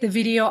edit the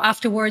video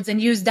afterwards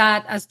and use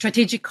that as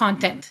strategic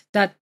content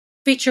that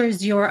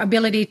features your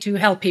ability to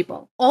help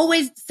people.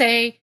 Always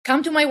say,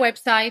 come to my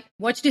website,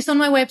 watch this on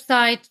my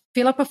website,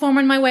 fill up a form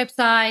on my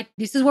website.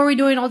 This is where we're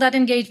doing all that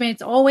engagement.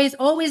 It's always,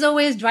 always,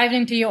 always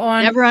driving to your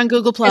own. Never on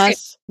Google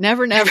Plus.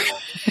 Never.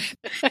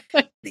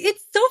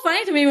 It's so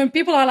funny to me when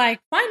people are like,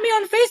 find me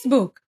on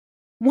Facebook.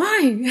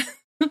 Why?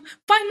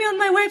 Find me on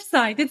my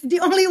website. It's the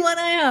only one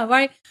I have,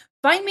 right?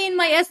 Find me in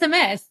my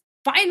SMS.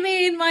 Find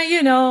me in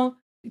my,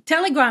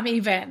 Telegram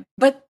even,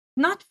 but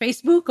not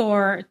Facebook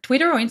or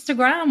Twitter or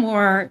Instagram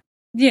or,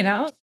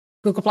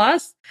 Google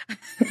Plus.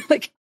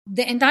 Like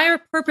the entire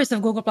purpose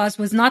of Google Plus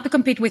was not to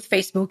compete with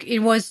Facebook. It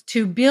was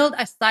to build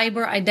a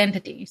cyber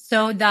identity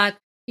so that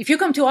if you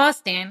come to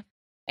Austin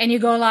and you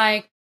go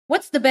like,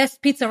 what's the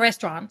best pizza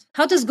restaurant?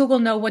 How does Google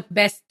know what's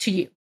best to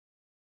you?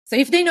 So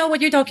if they know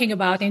what you're talking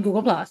about in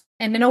Google Plus,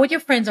 and they know what your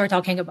friends are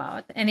talking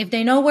about, and if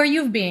they know where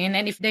you've been,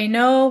 and if they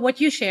know what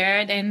you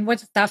shared and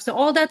what stuff, so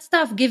all that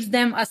stuff gives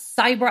them a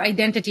cyber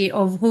identity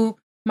of who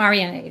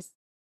Marianne is.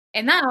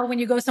 And now when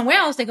you go somewhere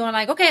else, they go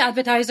like, okay,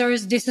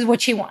 advertisers, this is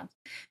what she wants.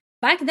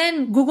 Back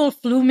then, Google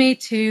flew me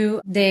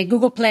to the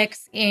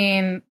Googleplex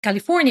in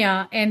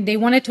California, and they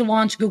wanted to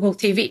launch Google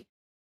TV.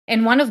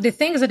 And one of the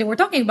things that they were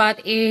talking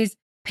about is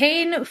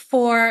paying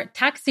for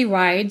taxi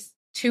rides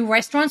to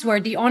restaurants where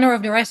the owner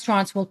of the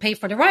restaurants will pay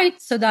for the ride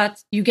so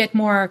that you get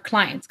more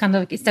clients, kind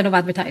of instead of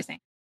advertising.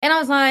 And I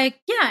was like,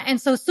 yeah. And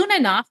so soon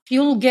enough,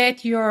 you'll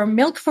get your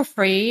milk for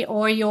free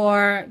or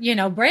your,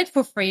 bread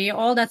for free,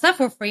 all that stuff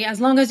for free, as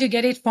long as you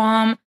get it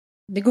from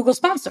the Google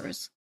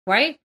sponsors,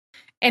 right?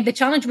 And the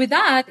challenge with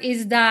that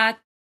is that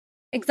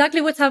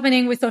exactly what's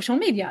happening with social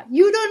media.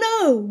 You don't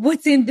know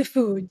what's in the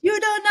food. You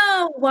don't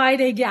know why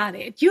they got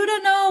it. You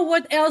don't know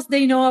what else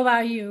they know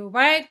about you,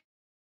 right?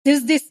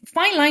 There's this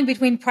fine line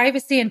between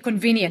privacy and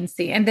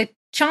conveniency. And the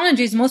challenge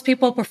is most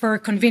people prefer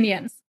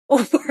convenience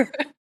over.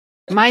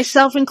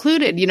 Myself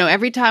included.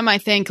 Every time I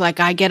think like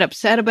I get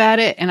upset about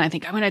it and I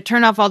think I'm going to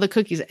turn off all the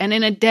cookies. And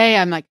in a day,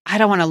 I'm like, I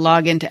don't want to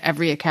log into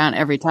every account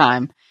every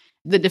time.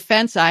 The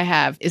defense I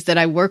have is that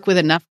I work with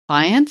enough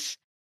clients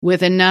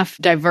with enough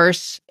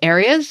diverse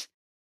areas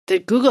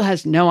that Google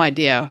has no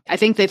idea. I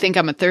think they think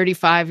I'm a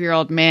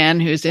 35-year-old man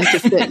who's into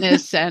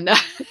fitness. And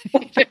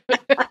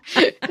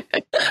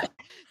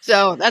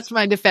so that's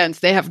my defense.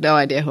 They have no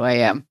idea who I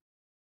am.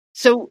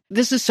 So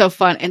this is so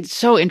fun and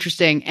so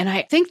interesting. And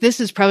I think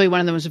this is probably one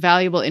of the most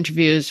valuable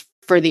interviews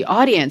for the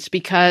audience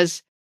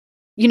because,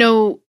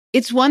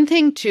 it's one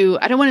thing to,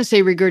 I don't want to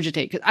say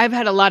regurgitate, because I've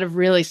had a lot of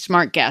really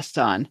smart guests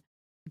on,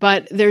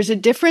 but there's a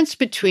difference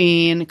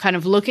between kind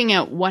of looking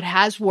at what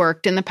has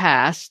worked in the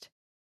past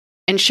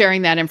and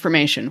sharing that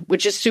information,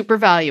 which is super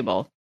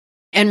valuable,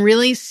 and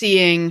really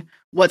seeing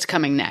what's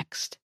coming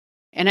next.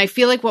 And I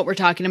feel like what we're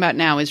talking about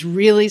now is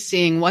really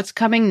seeing what's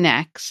coming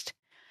next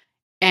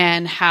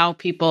and how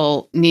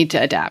people need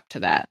to adapt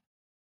to that.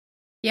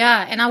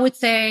 Yeah. And I would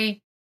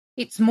say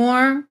it's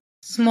more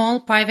small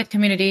private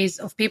communities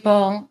of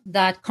people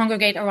that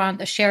congregate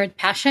around a shared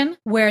passion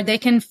where they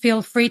can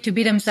feel free to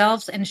be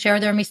themselves and share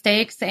their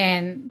mistakes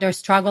and their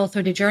struggle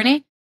through the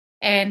journey.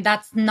 And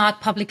that's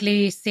not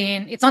publicly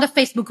seen. It's not a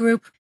Facebook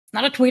group. It's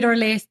not a Twitter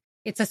list.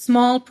 It's a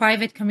small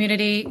private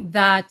community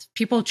that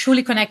people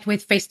truly connect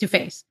with face to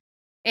face.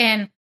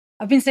 And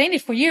I've been saying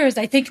it for years.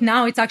 I think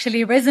now it's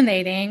actually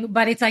resonating,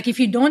 but it's like,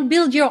 if you don't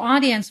build your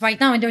audience right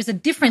now, and there's a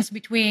difference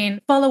between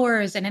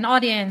followers and an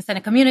audience and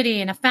a community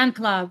and a fan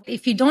club.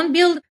 If you don't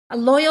build a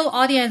loyal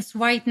audience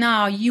right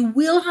now, you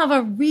will have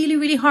a really,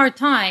 really hard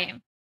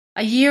time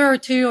a year or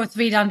 2 or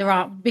 3 down the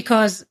road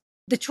because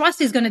the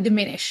trust is going to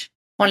diminish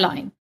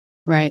online.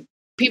 Right.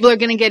 People are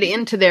going to get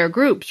into their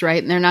groups,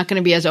 right? And they're not going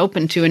to be as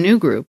open to a new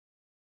group.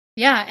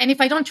 Yeah. And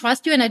if I don't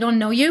trust you and I don't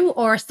know you,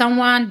 or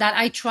someone that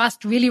I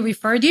trust really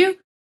referred you,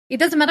 it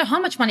doesn't matter how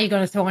much money you're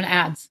going to throw on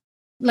ads.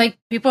 Like,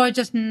 people are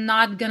just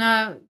not going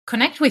to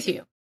connect with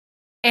you.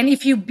 And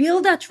if you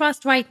build that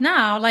trust right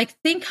now, like,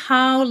 think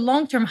how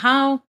long-term,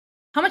 how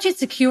much it's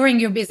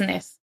securing your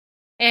business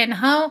and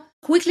how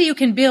quickly you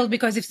can build.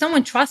 Because if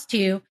someone trusts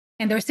you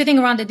and they're sitting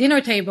around the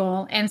dinner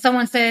table and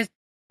someone says,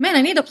 man,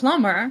 I need a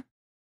plumber.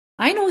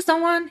 I know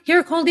someone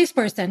here, call this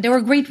person. They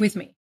were great with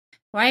me.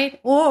 Right.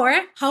 Or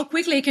how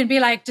quickly it can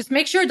be like, just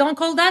make sure don't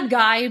call that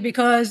guy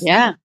because.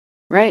 Yeah.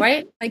 Right.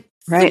 Right. Like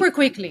super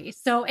quickly.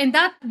 So, and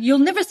that you'll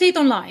never see it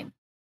online,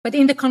 but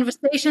in the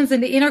conversations,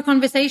 in the inner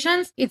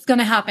conversations, it's going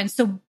to happen.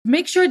 So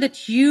make sure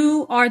that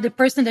you are the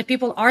person that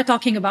people are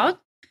talking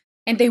about,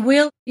 and they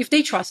will, if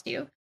they trust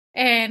you,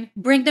 and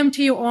bring them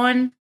to your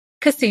own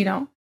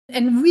casino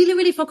and really,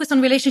 really focus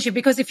on relationship.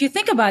 Because if you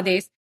think about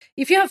this,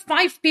 if you have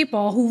 5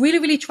 people who really,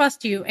 really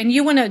trust you and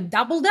you want to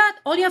double that,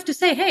 all you have to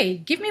say, hey,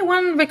 give me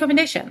one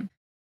recommendation.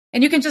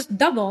 And you can just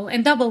double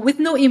and double with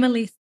no email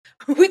list,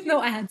 with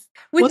no ads.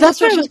 With That's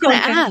what I was going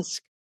to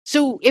ask.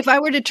 So if I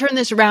were to turn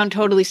this around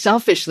totally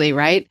selfishly,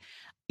 right?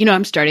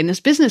 I'm starting this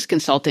business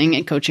consulting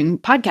and coaching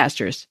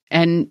podcasters.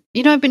 And,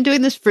 I've been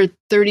doing this for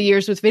 30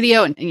 years with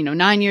video and,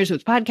 9 years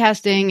with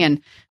podcasting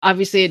and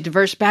obviously a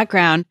diverse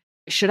background.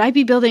 Should I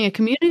be building a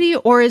community,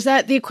 or is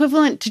that the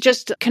equivalent to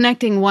just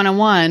connecting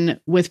one-on-one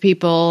with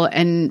people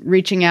and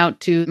reaching out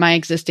to my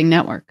existing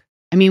network?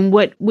 I mean,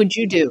 what would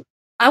you do?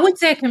 I would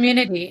say a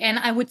community. And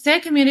I would say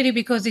a community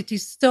because it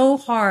is so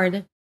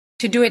hard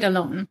to do it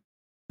alone,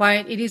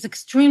 right? It is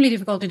extremely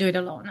difficult to do it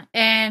alone.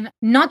 And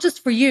not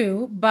just for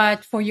you,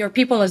 but for your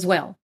people as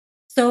well.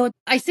 So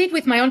I see it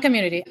with my own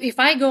community. If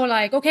I go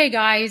like, okay,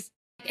 guys,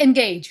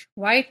 engage,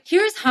 right?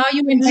 Here's how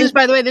you engage.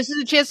 By the way, this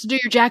is a chance to do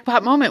your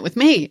jackpot moment with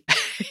me.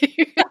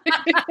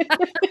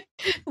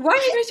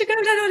 Why you should go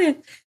to that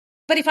audience?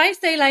 But if I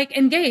say like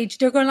engage,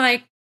 they're going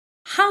like,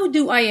 how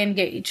do I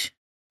engage?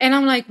 And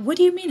I'm like, what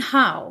do you mean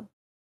how?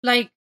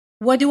 Like,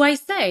 what do I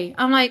say?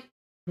 I'm like,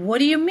 what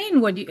do you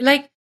mean? What do you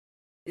like?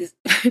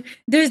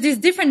 There's this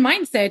different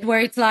mindset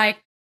where it's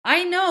like,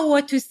 I know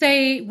what to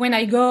say when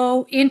I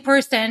go in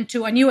person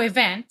to a new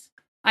event.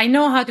 I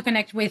know how to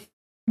connect with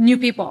new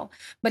people.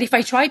 But if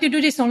I try to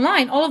do this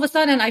online, all of a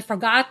sudden I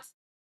forgot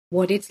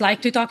what it's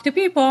like to talk to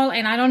people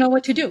and I don't know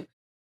what to do.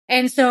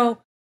 And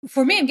so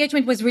for me,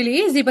 engagement was really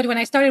easy. But when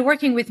I started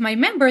working with my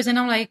members and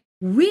I'm like,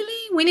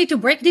 really? We need to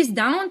break this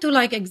down to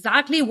like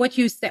exactly what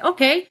you say.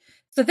 Okay.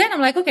 So then I'm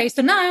like, okay,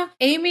 so now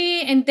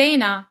Amy and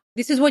Dana,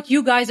 this is what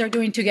you guys are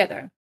doing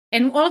together.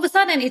 And all of a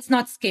sudden it's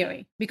not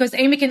scary because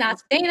Amy can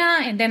ask Dana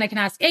and then I can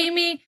ask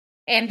Amy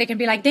and they can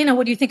be like, Dana,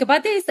 what do you think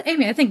about this?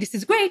 Amy, I think this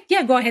is great.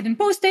 Yeah, go ahead and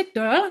post it.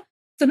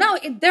 So now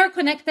they're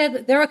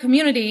connected, they're a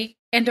community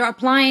and they're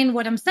applying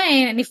what I'm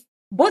saying. And if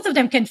both of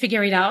them can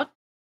figure it out,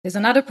 there's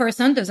another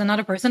person,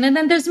 and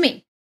then there's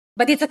me.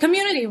 But it's a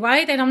community,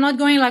 right? And I'm not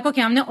going like,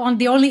 okay, I'm not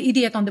the only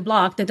idiot on the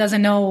block that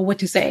doesn't know what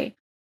to say.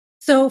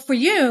 So for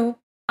you,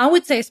 I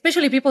would say,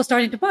 especially people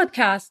starting to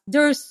podcast,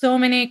 there's so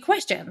many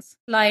questions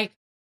like,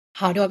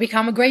 how do I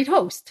become a great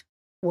host?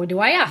 What do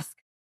I ask?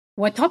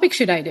 What topic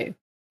should I do?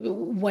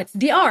 What's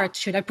the art?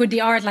 Should I put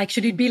the art like,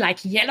 should it be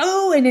like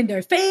yellow and in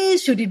their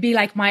face? Should it be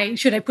like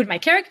should I put my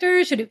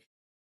character?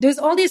 There's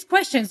all these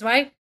questions,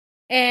 right?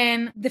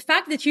 And the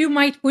fact that you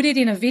might put it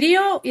in a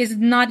video is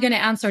not going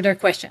to answer their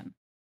question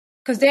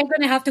because they're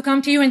going to have to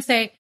come to you and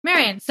say,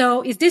 Marian,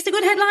 so is this a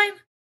good headline?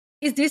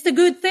 Is this a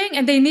good thing?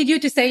 And they need you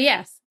to say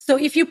yes. So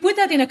if you put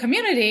that in a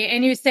community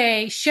and you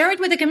say, share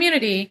it with the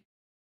community,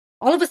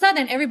 all of a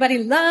sudden everybody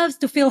loves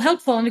to feel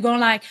helpful and go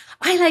like,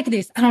 I like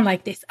this. I don't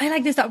like this. I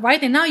like this.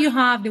 Right. And now you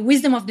have the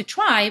wisdom of the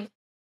tribe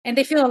and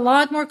they feel a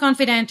lot more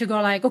confident to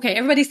go like, okay,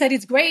 everybody said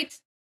it's great.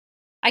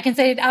 I can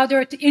say it out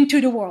there into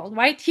the world,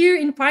 right? Here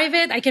in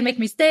private, I can make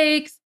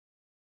mistakes.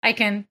 I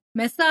can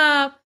mess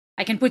up.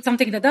 I can put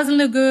something that doesn't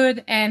look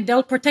good and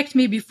they'll protect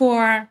me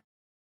before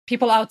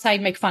people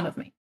outside make fun of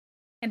me.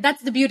 And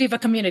that's the beauty of a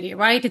community,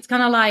 right? It's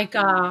kind of like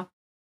a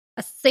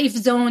safe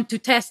zone to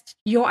test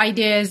your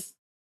ideas.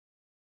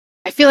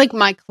 I feel like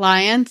my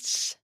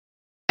clients,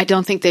 I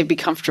don't think they'd be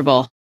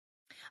comfortable.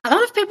 A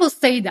lot of people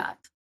say that.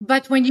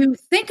 But when you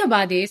think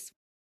about this,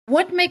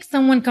 what makes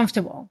someone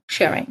comfortable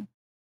sharing?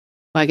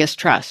 Well, I guess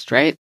trust,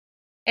 right?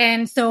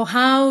 And so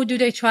how do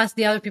they trust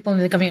the other people in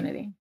the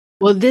community?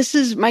 Well, this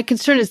is my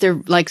concern is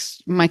they're like,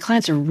 my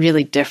clients are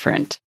really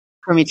different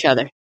from each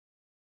other.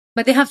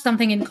 But they have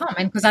something in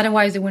common because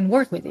otherwise they wouldn't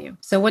work with you.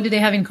 So what do they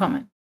have in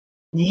common?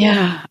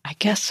 Yeah, I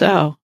guess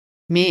so.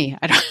 Me,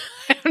 I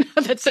don't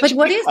know. That's such but a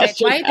what good is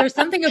question. it, right? There's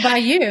something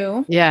about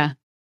you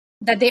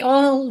that they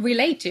all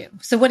relate to.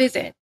 So what is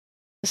it?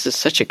 This is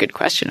such a good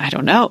question. I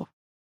don't know.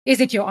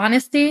 Is it your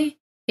honesty?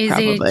 Is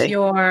Probably. it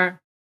your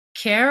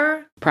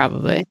care?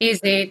 Probably.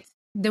 Is it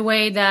the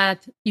way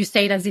that you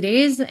say it as it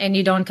is and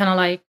you don't kind of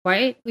like,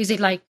 right? Is it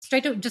like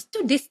straight to just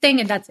do this thing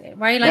and that's it,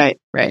 right? Like,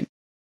 right.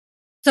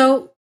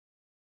 So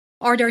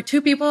are there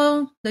two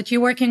people that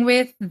you're working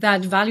with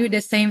that value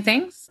the same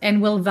things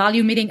and will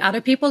value meeting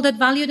other people that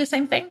value the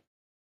same thing?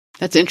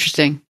 That's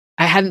interesting.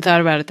 I hadn't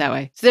thought about it that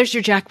way. So there's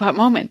your jackpot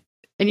moment.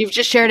 And you've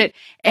just shared it.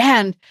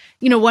 And,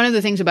 one of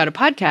the things about a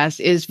podcast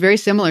is very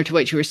similar to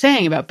what you were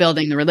saying about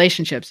building the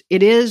relationships.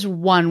 It is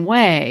one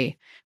way,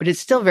 but it's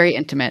still very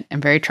intimate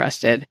and very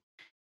trusted.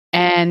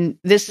 And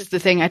this is the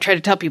thing I try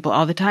to tell people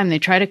all the time. They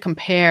try to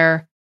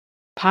compare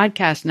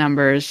podcast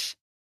numbers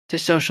to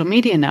social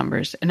media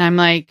numbers. And I'm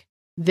like,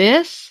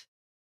 this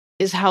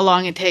is how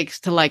long it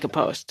takes to like a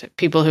post.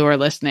 People who are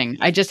listening.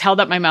 I just held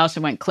up my mouse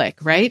and went click,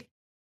 right?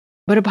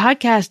 But a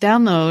podcast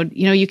download,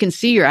 you can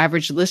see your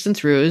average listen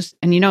throughs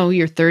and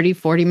your 30,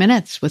 40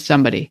 minutes with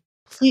somebody.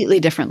 Completely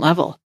different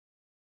level.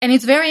 And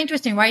it's very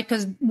interesting, right?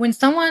 Because when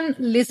someone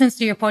listens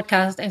to your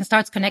podcast and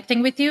starts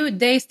connecting with you,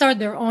 they start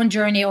their own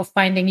journey of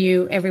finding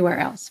you everywhere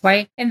else,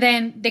 right? And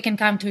then they can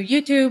come to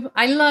YouTube.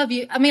 I love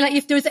you. I mean, like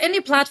if there's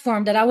any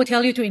platform that I would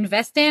tell you to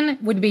invest in,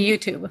 would be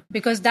YouTube,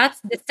 because that's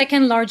the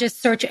second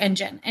largest search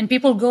engine and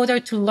people go there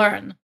to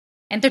learn,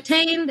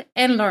 entertain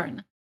and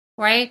learn,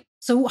 right?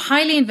 So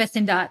highly invest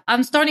in that.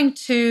 I'm starting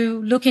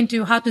to look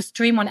into how to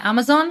stream on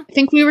Amazon. I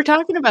think we were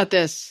talking about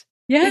this.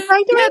 Yeah. We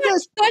talked about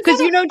this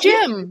because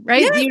Jim,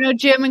 right? Yeah.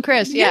 Jim and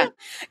Chris. Yeah.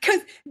 Because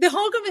the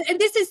whole and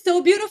this is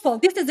so beautiful.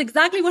 This is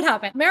exactly what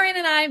happened. Marian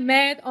and I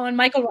met on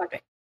Michael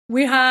Roderick.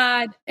 We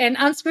had an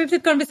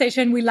unscripted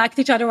conversation. We liked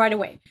each other right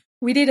away.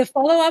 We did a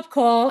follow-up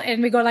call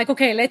and we go like,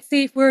 okay, let's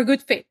see if we're a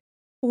good fit.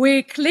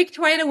 We clicked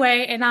right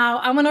away and now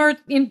I'm on her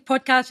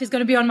podcast. She's going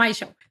to be on my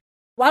show.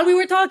 While we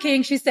were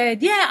talking, she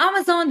said, yeah,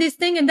 Amazon, this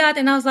thing and that.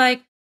 And I was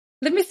like,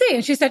 let me see.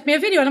 And she sent me a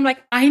video and I'm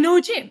like, I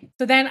know Jim.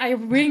 So then I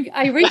reach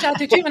out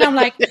to Jim and I'm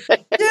like,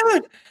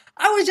 dude,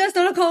 I was just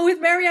on a call with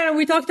Marianne and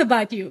we talked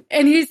about you.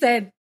 And he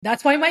said,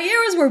 that's why my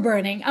ears were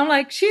burning. I'm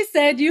like, she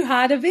said you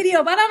had a video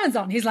about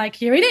Amazon. He's like,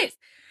 here it is.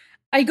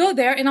 I go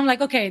there and I'm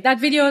like, okay, that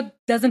video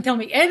doesn't tell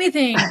me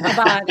anything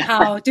about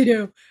how to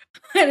do.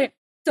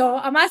 So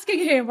I'm asking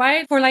him,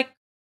 right, for like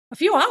a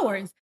few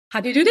hours. How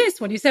do you do this?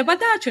 What do you say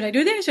about that? Should I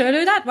do this? Should I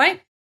do that?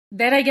 Right?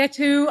 Then I get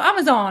to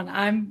Amazon.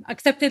 I'm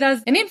accepted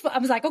as I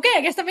was like, okay,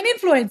 I guess I'm an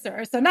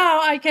influencer. So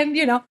now I can,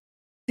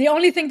 the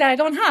only thing that I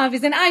don't have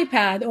is an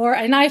iPad or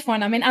an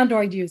iPhone. I'm an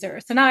Android user.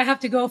 So now I have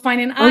to go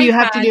find an iPad. Oh, you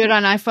have to do it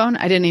on iPhone?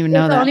 I didn't even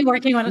know that. Only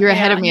working on it. You're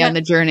ahead of me on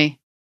the journey.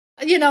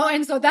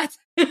 And so that's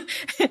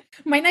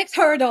my next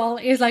hurdle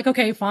is like,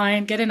 okay,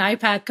 fine, get an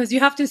iPad because you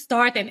have to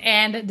start and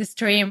end the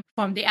stream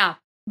from the app.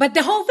 But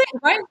the whole thing,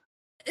 right?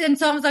 And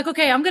so I was like,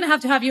 okay, I'm going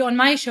to have you on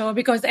my show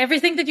because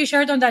everything that you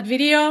shared on that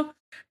video,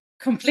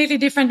 completely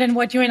different than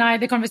what you and I,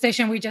 the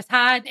conversation we just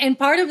had. And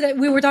part of that,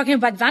 we were talking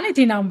about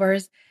vanity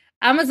numbers.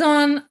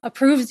 Amazon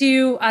approves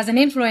you as an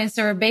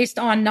influencer based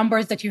on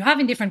numbers that you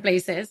have in different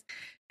places.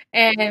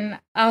 And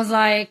I was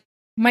like,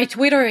 my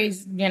Twitter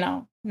is,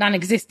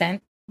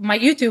 non-existent. My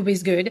YouTube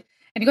is good.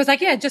 And he goes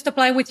like, yeah, just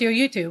apply with your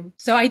YouTube.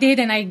 So I did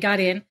and I got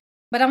in.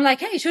 But I'm like,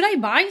 hey, should I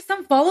buy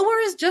some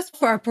followers just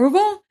for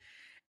approval?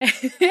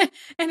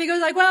 And he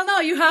goes like, well, no,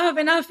 you have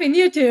enough in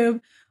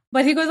YouTube.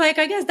 But he goes like,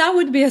 I guess that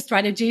would be a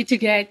strategy to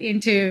get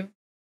into.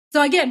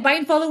 So again,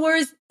 buying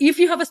followers, if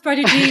you have a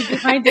strategy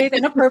behind it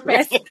and a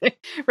purpose.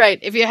 Right.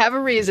 If you have a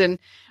reason.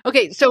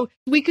 Okay. So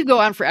we could go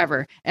on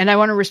forever and I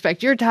want to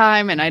respect your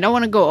time and I don't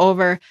want to go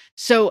over.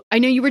 So I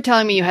know you were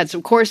telling me you had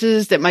some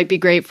courses that might be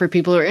great for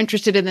people who are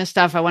interested in this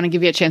stuff. I want to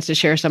give you a chance to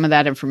share some of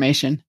that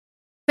information.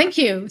 Thank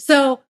you.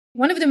 So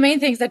one of the main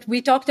things that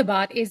we talked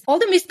about is all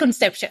the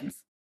misconceptions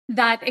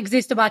that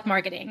exist about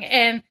marketing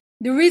and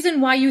the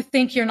reason why you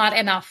think you're not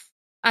enough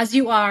as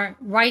you are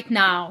right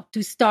now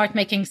to start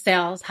making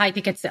sales, high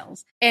ticket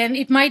sales. And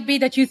it might be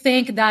that you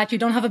think that you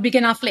don't have a big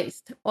enough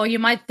list, or you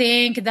might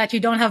think that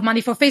you don't have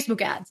money for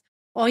Facebook ads,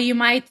 or you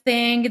might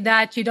think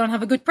that you don't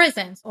have a good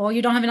presence, or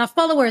you don't have enough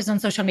followers on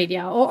social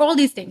media, or all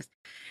these things.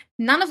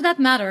 None of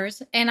that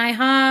matters. And I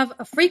have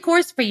a free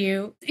course for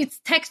you. It's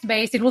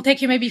text-based. It will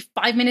take you maybe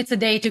 5 minutes a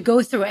day to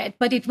go through it,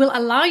 but it will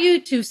allow you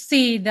to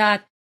see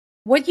that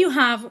what you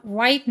have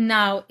right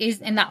now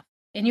is enough.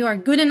 And you are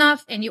good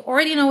enough and you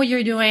already know what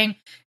you're doing.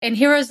 And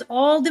here is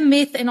all the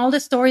myth and all the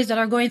stories that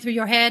are going through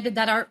your head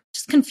that are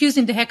just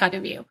confusing the heck out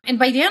of you. And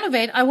by the end of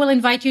it, I will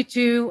invite you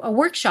to a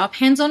workshop,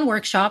 hands-on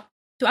workshop,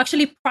 to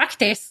actually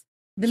practice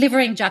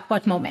delivering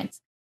jackpot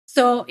moments.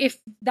 So if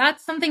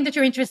that's something that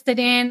you're interested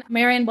in,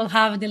 Marian will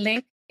have the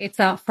link. It's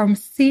from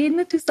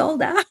seen to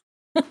sold out.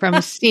 From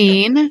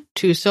seen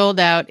to sold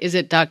out. Is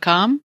it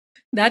 .com?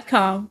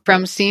 .com.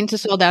 From seen to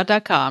sold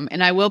out.com.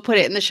 And I will put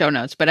it in the show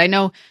notes, but I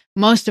know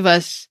most of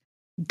us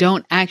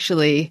don't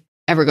actually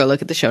ever go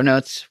look at the show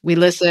notes. We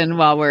listen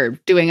while we're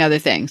doing other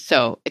things.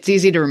 So it's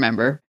easy to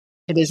remember.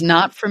 It is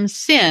not from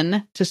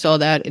sin to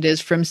sold out. It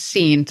is from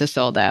seen to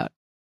sold out.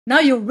 Now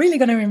you're really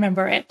going to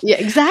remember it. Yeah,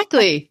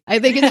 exactly. I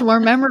think it's more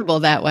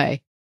memorable that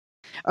way.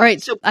 All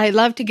right. So I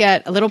love to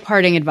get a little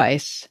parting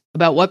advice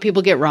about what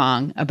people get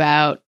wrong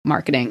about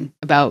marketing,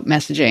 about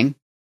messaging.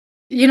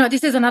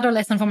 This is another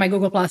lesson from my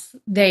Google Plus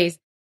days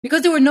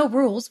because there were no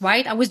rules,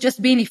 right? I was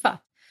just being Ifa.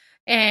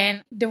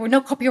 And there were no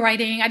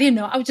copywriting. I didn't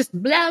know. I was just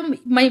blah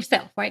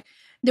myself, right?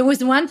 There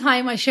was one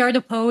time I shared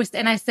a post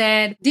and I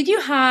said, did you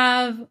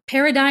have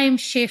paradigm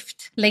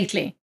shift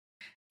lately?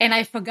 And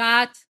I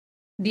forgot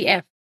the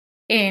F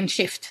in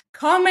shift.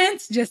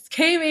 Comments just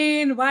came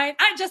in, right?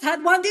 I just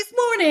had one this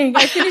morning.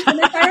 I finished an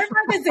entire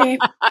magazine.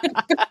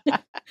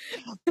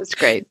 That's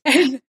great.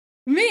 And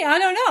me, I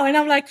don't know. And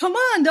I'm like, come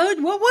on,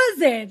 dude, what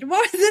was it?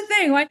 What was the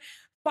thing? Right?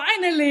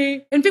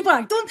 Finally, and people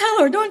are like,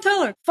 don't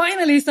tell her.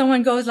 Finally,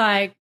 someone goes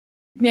like,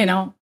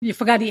 you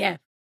forgot the F.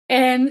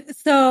 And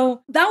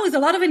so that was a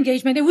lot of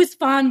engagement. It was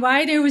fun,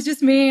 right? It was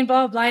just me and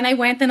blah, blah. And I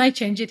went and I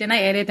changed it and I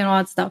edited and all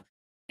that stuff.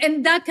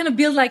 And that kind of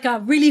built like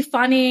a really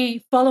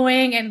funny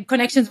following and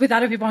connections with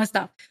other people and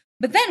stuff.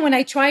 But then when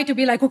I tried to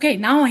be like, okay,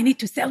 now I need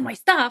to sell my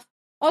stuff,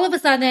 all of a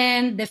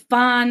sudden the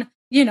fun,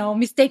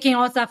 mistaking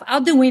all stuff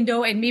out the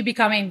window and me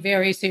becoming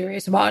very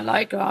serious about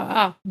like,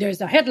 there's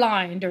a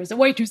headline, there's a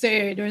way to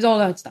say it, there's all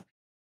that stuff.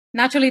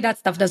 Naturally, that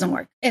stuff doesn't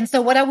work. And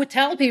so what I would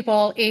tell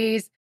people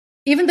is,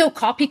 even though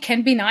copy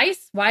can be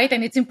nice, right?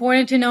 And it's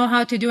important to know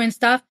how to do and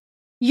stuff,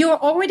 you're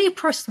already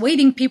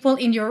persuading people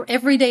in your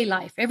everyday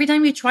life. Every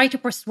time you try to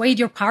persuade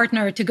your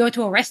partner to go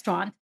to a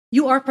restaurant,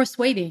 you are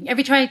persuading.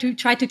 Every time you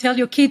try to tell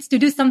your kids to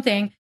do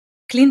something,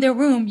 clean their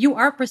room, you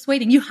are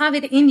persuading. You have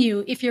it in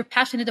you if you're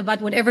passionate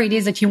about whatever it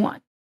is that you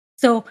want.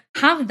 So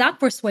have that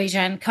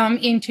persuasion come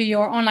into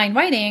your online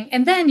writing,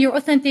 and then you're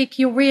authentic,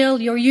 you're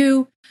real, you're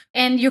you,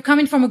 and you're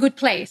coming from a good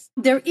place.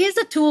 There is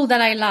a tool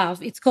that I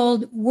love. It's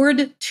called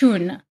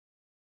WordTune.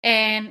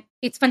 And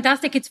it's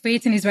fantastic. It's free.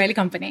 It's an Israeli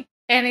company.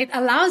 And it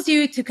allows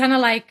you to kind of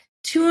like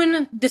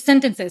tune the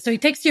sentences. So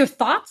it takes your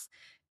thoughts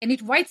and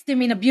it writes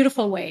them in a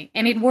beautiful way.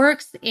 And it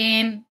works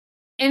in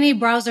any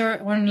browser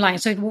online.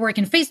 So it will work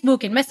in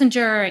Facebook, in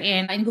Messenger,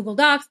 and in Google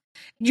Docs.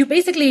 You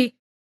basically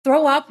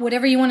throw up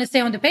whatever you want to say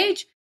on the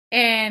page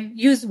and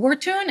use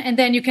WordTune. And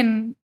then you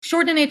can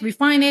shorten it,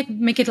 refine it,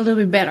 make it a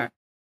little bit better.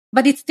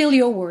 But it's still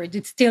your words.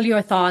 It's still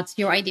your thoughts,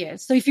 your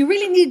ideas. So if you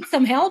really need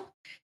some help,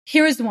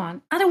 here's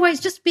one. Otherwise,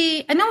 just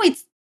be, I know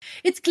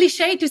it's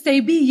cliche to say,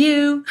 be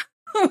you,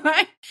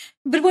 right?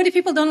 But what if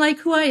people don't like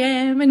who I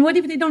am? And what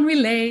if they don't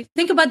relate?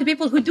 Think about the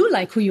people who do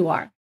like who you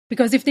are.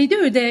 Because if they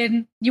do,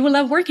 then you will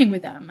love working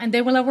with them and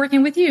they will love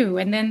working with you.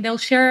 And then they'll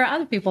share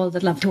other people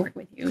that love to work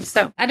with you.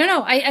 So I don't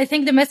know. I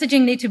think the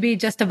messaging needs to be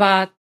just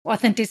about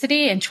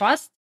authenticity and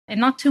trust and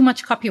not too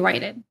much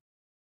copyrighted.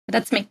 But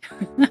that's me.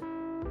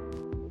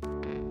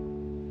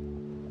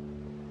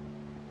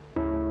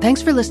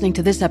 Thanks for listening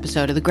to this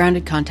episode of the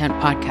Grounded Content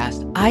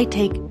Podcast. I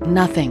take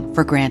nothing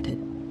for granted.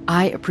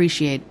 I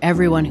appreciate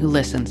everyone who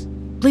listens.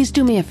 Please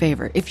do me a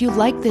favor. If you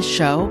like this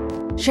show,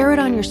 share it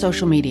on your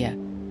social media.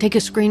 Take a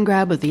screen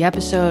grab of the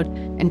episode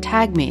and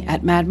tag me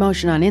at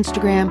MadMotion on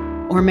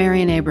Instagram or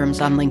Marian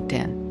Abrams on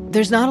LinkedIn.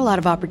 There's not a lot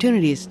of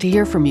opportunities to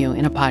hear from you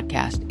in a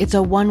podcast. It's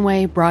a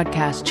one-way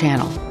broadcast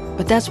channel,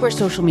 but that's where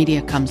social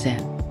media comes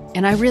in.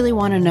 And I really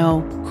want to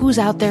know who's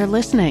out there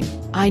listening.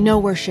 I know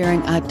we're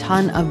sharing a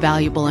ton of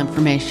valuable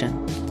information.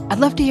 I'd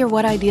love to hear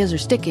what ideas are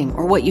sticking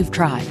or what you've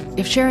tried.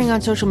 If sharing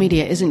on social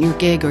media isn't your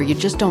gig or you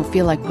just don't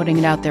feel like putting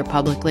it out there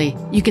publicly,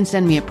 you can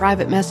send me a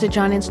private message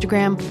on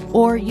Instagram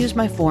or use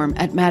my form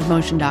at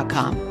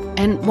madmotion.com.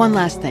 And one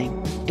last thing,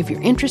 if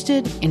you're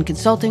interested in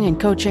consulting and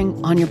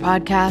coaching on your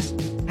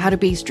podcast, how to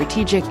be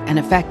strategic and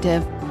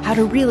effective, how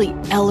to really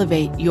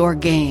elevate your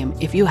game.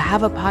 If you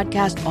have a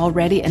podcast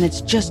already and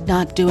it's just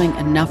not doing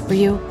enough for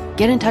you,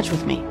 get in touch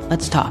with me.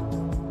 Let's talk.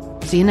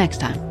 See you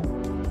next time.